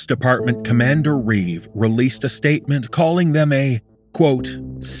Sheriff's Department Commander Reeve released a statement calling them a, quote,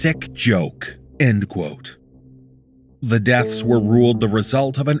 sick joke, end quote. The deaths were ruled the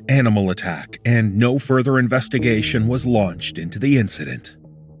result of an animal attack, and no further investigation was launched into the incident.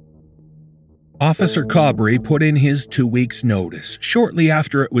 Officer Cobry put in his 2 weeks' notice shortly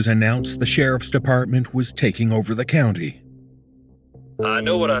after it was announced the Sheriff's Department was taking over the county. I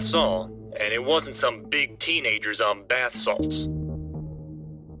know what I saw, and it wasn't some big teenagers on bath salts.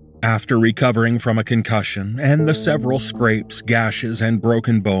 After recovering from a concussion and the several scrapes, gashes, and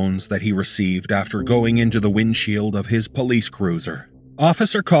broken bones that he received after going into the windshield of his police cruiser,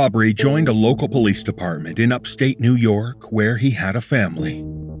 Officer Cobry joined a local police department in upstate New York where he had a family.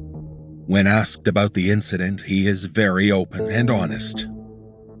 When asked about the incident, he is very open and honest.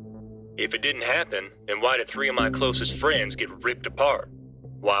 If it didn't happen, then why did 3 of my closest friends get ripped apart?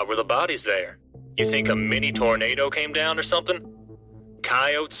 Why were the bodies there? You think a mini tornado came down or something?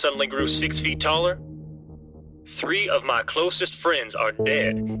 Coyotes suddenly grew 6 feet taller? 3 of my closest friends are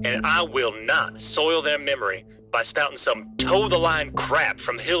dead, and I will not soil their memory by spouting some toe-the-line crap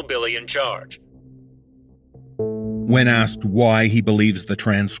from hillbilly in charge. When asked why he believes the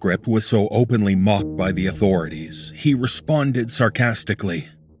transcript was so openly mocked by the authorities, he responded sarcastically,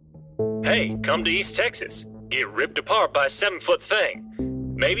 Hey, come to East Texas. Get ripped apart by a 7-foot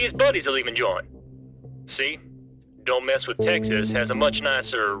thing. Maybe his buddies will even join. See? Don't Mess with Texas has a much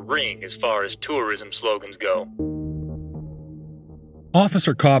nicer ring as far as tourism slogans go.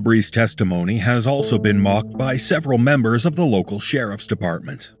 Officer Cobry's testimony has also been mocked by several members of the local sheriff's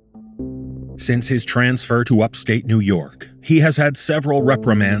department. Since his transfer to upstate New York, he has had several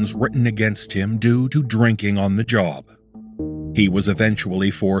reprimands written against him due to drinking on the job. He was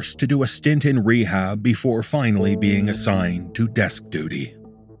eventually forced to do a stint in rehab before finally being assigned to desk duty.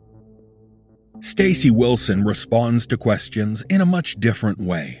 Stacy Wilson responds to questions in a much different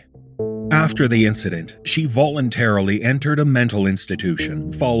way. After the incident, she voluntarily entered a mental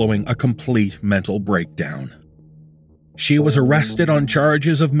institution following a complete mental breakdown. She was arrested on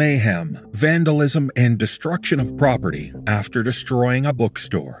charges of mayhem, vandalism, and destruction of property after destroying a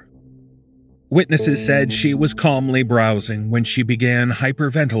bookstore. Witnesses said she was calmly browsing when she began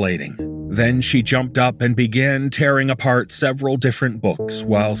hyperventilating. Then she jumped up and began tearing apart several different books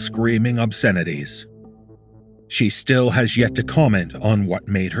while screaming obscenities. She still has yet to comment on what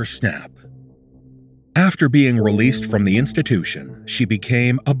made her snap. After being released from the institution, she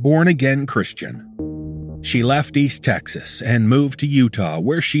became a born-again Christian. She left East Texas and moved to Utah,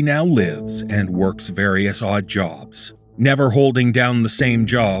 where she now lives and works various odd jobs, never holding down the same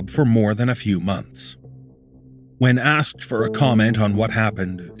job for more than a few months. When asked for a comment on what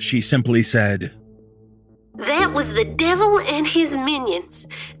happened, she simply said, That was the devil and his minions.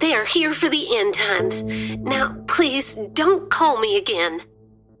 They are here for the end times. Now, please don't call me again.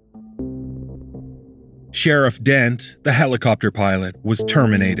 Sheriff Dent, the helicopter pilot, was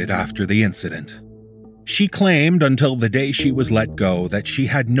terminated after the incident. She claimed until the day she was let go that she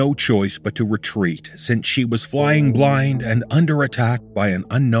had no choice but to retreat since she was flying blind and under attack by an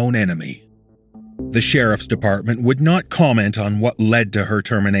unknown enemy. The Sheriff's Department would not comment on what led to her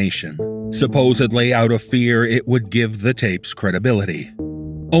termination, supposedly out of fear it would give the tapes credibility,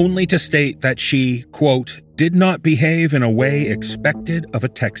 only to state that she, quote, did not behave in a way expected of a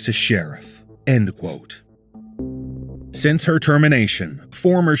Texas sheriff, end quote. Since her termination,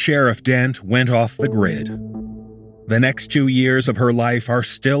 former Sheriff Dent went off the grid. The next 2 years of her life are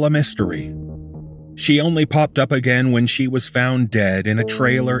still a mystery. She only popped up again when she was found dead in a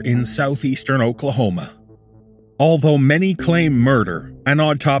trailer in southeastern Oklahoma. Although many claim murder, an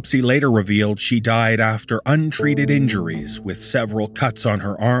autopsy later revealed she died after untreated injuries, with several cuts on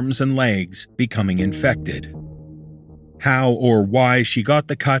her arms and legs becoming infected. How or why she got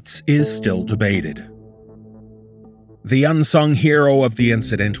the cuts is still debated. The unsung hero of the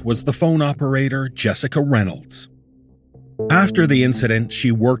incident was the phone operator Jessica Reynolds. After the incident,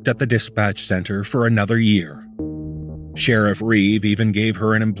 she worked at the dispatch center for another year. Sheriff Reeve even gave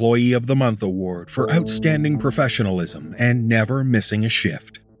her an Employee of the Month award for outstanding professionalism and never missing a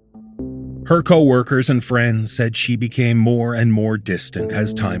shift. Her co-workers and friends said she became more and more distant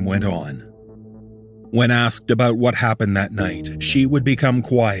as time went on. When asked about what happened that night, she would become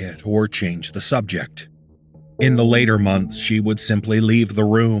quiet or change the subject. In the later months, she would simply leave the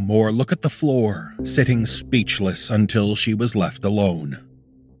room or look at the floor, sitting speechless until she was left alone.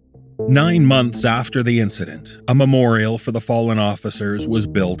 9 months after the incident, a memorial for the fallen officers was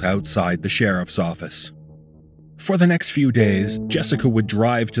built outside the sheriff's office. For the next few days, Jessica would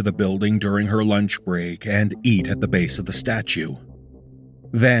drive to the building during her lunch break and eat at the base of the statue.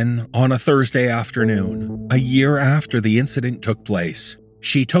 Then, on a Thursday afternoon, a year after the incident took place,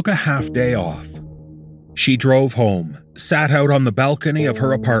 she took a half-day off. She drove home, sat out on the balcony of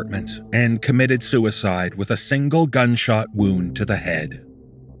her apartment, and committed suicide with a single gunshot wound to the head.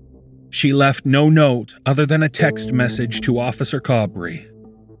 She left no note other than a text message to Officer Cobry.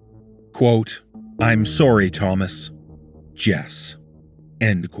 Quote, "I'm sorry, Thomas. Jess."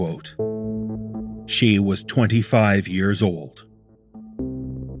 End quote. She was 25 years old.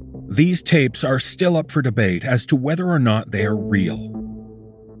 These tapes are still up for debate as to whether or not they are real.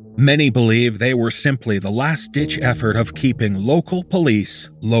 Many believe they were simply the last-ditch effort of keeping local police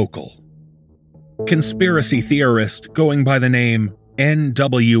local. Conspiracy theorist going by the name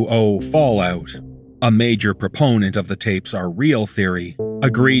NWO Fallout, a major proponent of the tapes are real theory,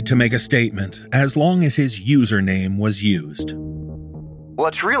 agreed to make a statement as long as his username was used.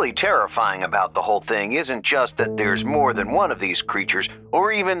 What's really terrifying about the whole thing isn't just that there's more than one of these creatures,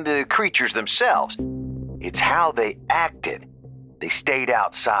 or even the creatures themselves. It's how they acted. They stayed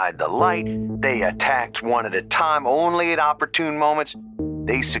outside the light, they attacked one at a time only at opportune moments,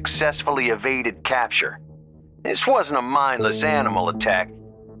 they successfully evaded capture. This wasn't a mindless animal attack.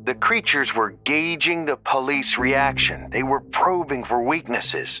 The creatures were gauging the police reaction. They were probing for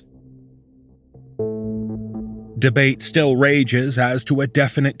weaknesses. Debate still rages as to a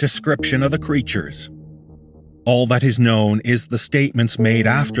definite description of the creatures. All that is known is the statements made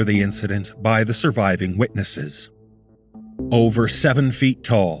after the incident by the surviving witnesses. Over 7 feet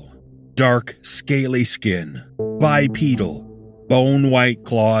tall, dark, scaly skin, bipedal, bone-white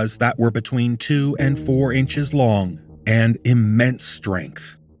claws that were between 2 and 4 inches long, and immense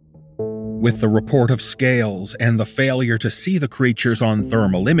strength. With the report of scales and the failure to see the creatures on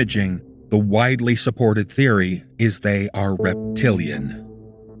thermal imaging, the widely supported theory is they are reptilian.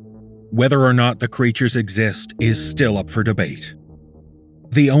 Whether or not the creatures exist is still up for debate.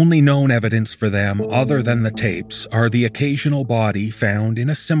 The only known evidence for them other than the tapes are the occasional body found in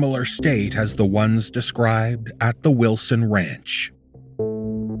a similar state as the ones described at the Wilson Ranch.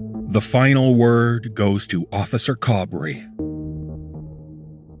 The final word goes to Officer Cobry.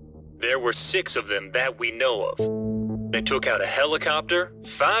 There were 6 of them that we know of. They took out a helicopter,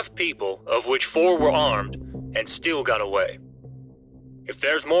 5 people, of which 4 were armed, and still got away. If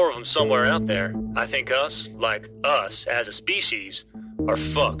there's more of them somewhere out there, I think us as a species, are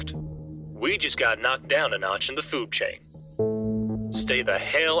fucked. We just got knocked down a notch in the food chain. Stay the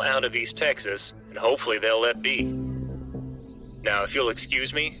hell out of East Texas, and hopefully they'll let be. Now, if you'll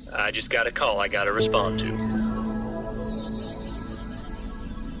excuse me, I just got a call I gotta respond to.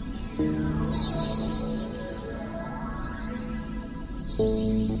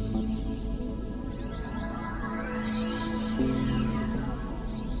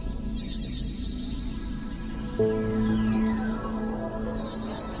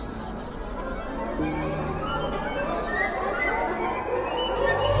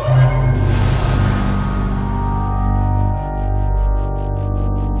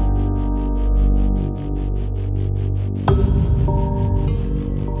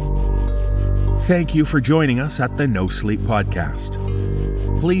 Thank you for joining us at the No Sleep Podcast.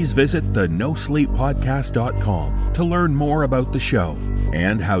 Please visit the NoSleepPodcast.com to learn more about the show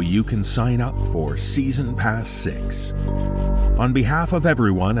and how you can sign up for Season Pass 6. On behalf of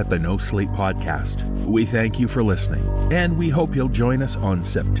everyone at the No Sleep Podcast, we thank you for listening, and we hope you'll join us on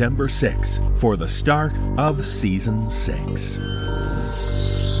September 6th for the start of Season 6.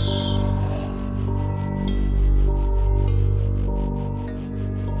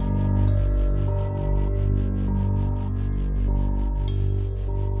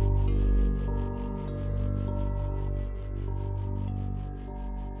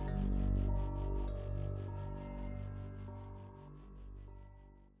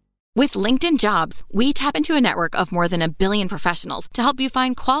 With LinkedIn Jobs, we tap into a network of more than 1 billion professionals to help you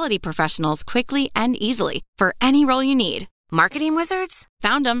find quality professionals quickly and easily for any role you need. Marketing wizards?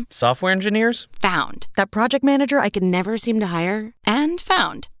 Found them. Software engineers? Found. That project manager I could never seem to hire? And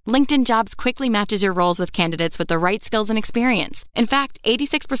found. LinkedIn Jobs quickly matches your roles with candidates with the right skills and experience. In fact,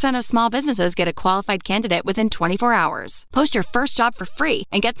 86% of small businesses get a qualified candidate within 24 hours. Post your first job for free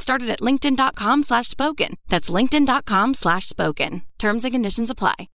and get started at linkedin.com/spoken. That's linkedin.com/spoken. Terms and conditions apply.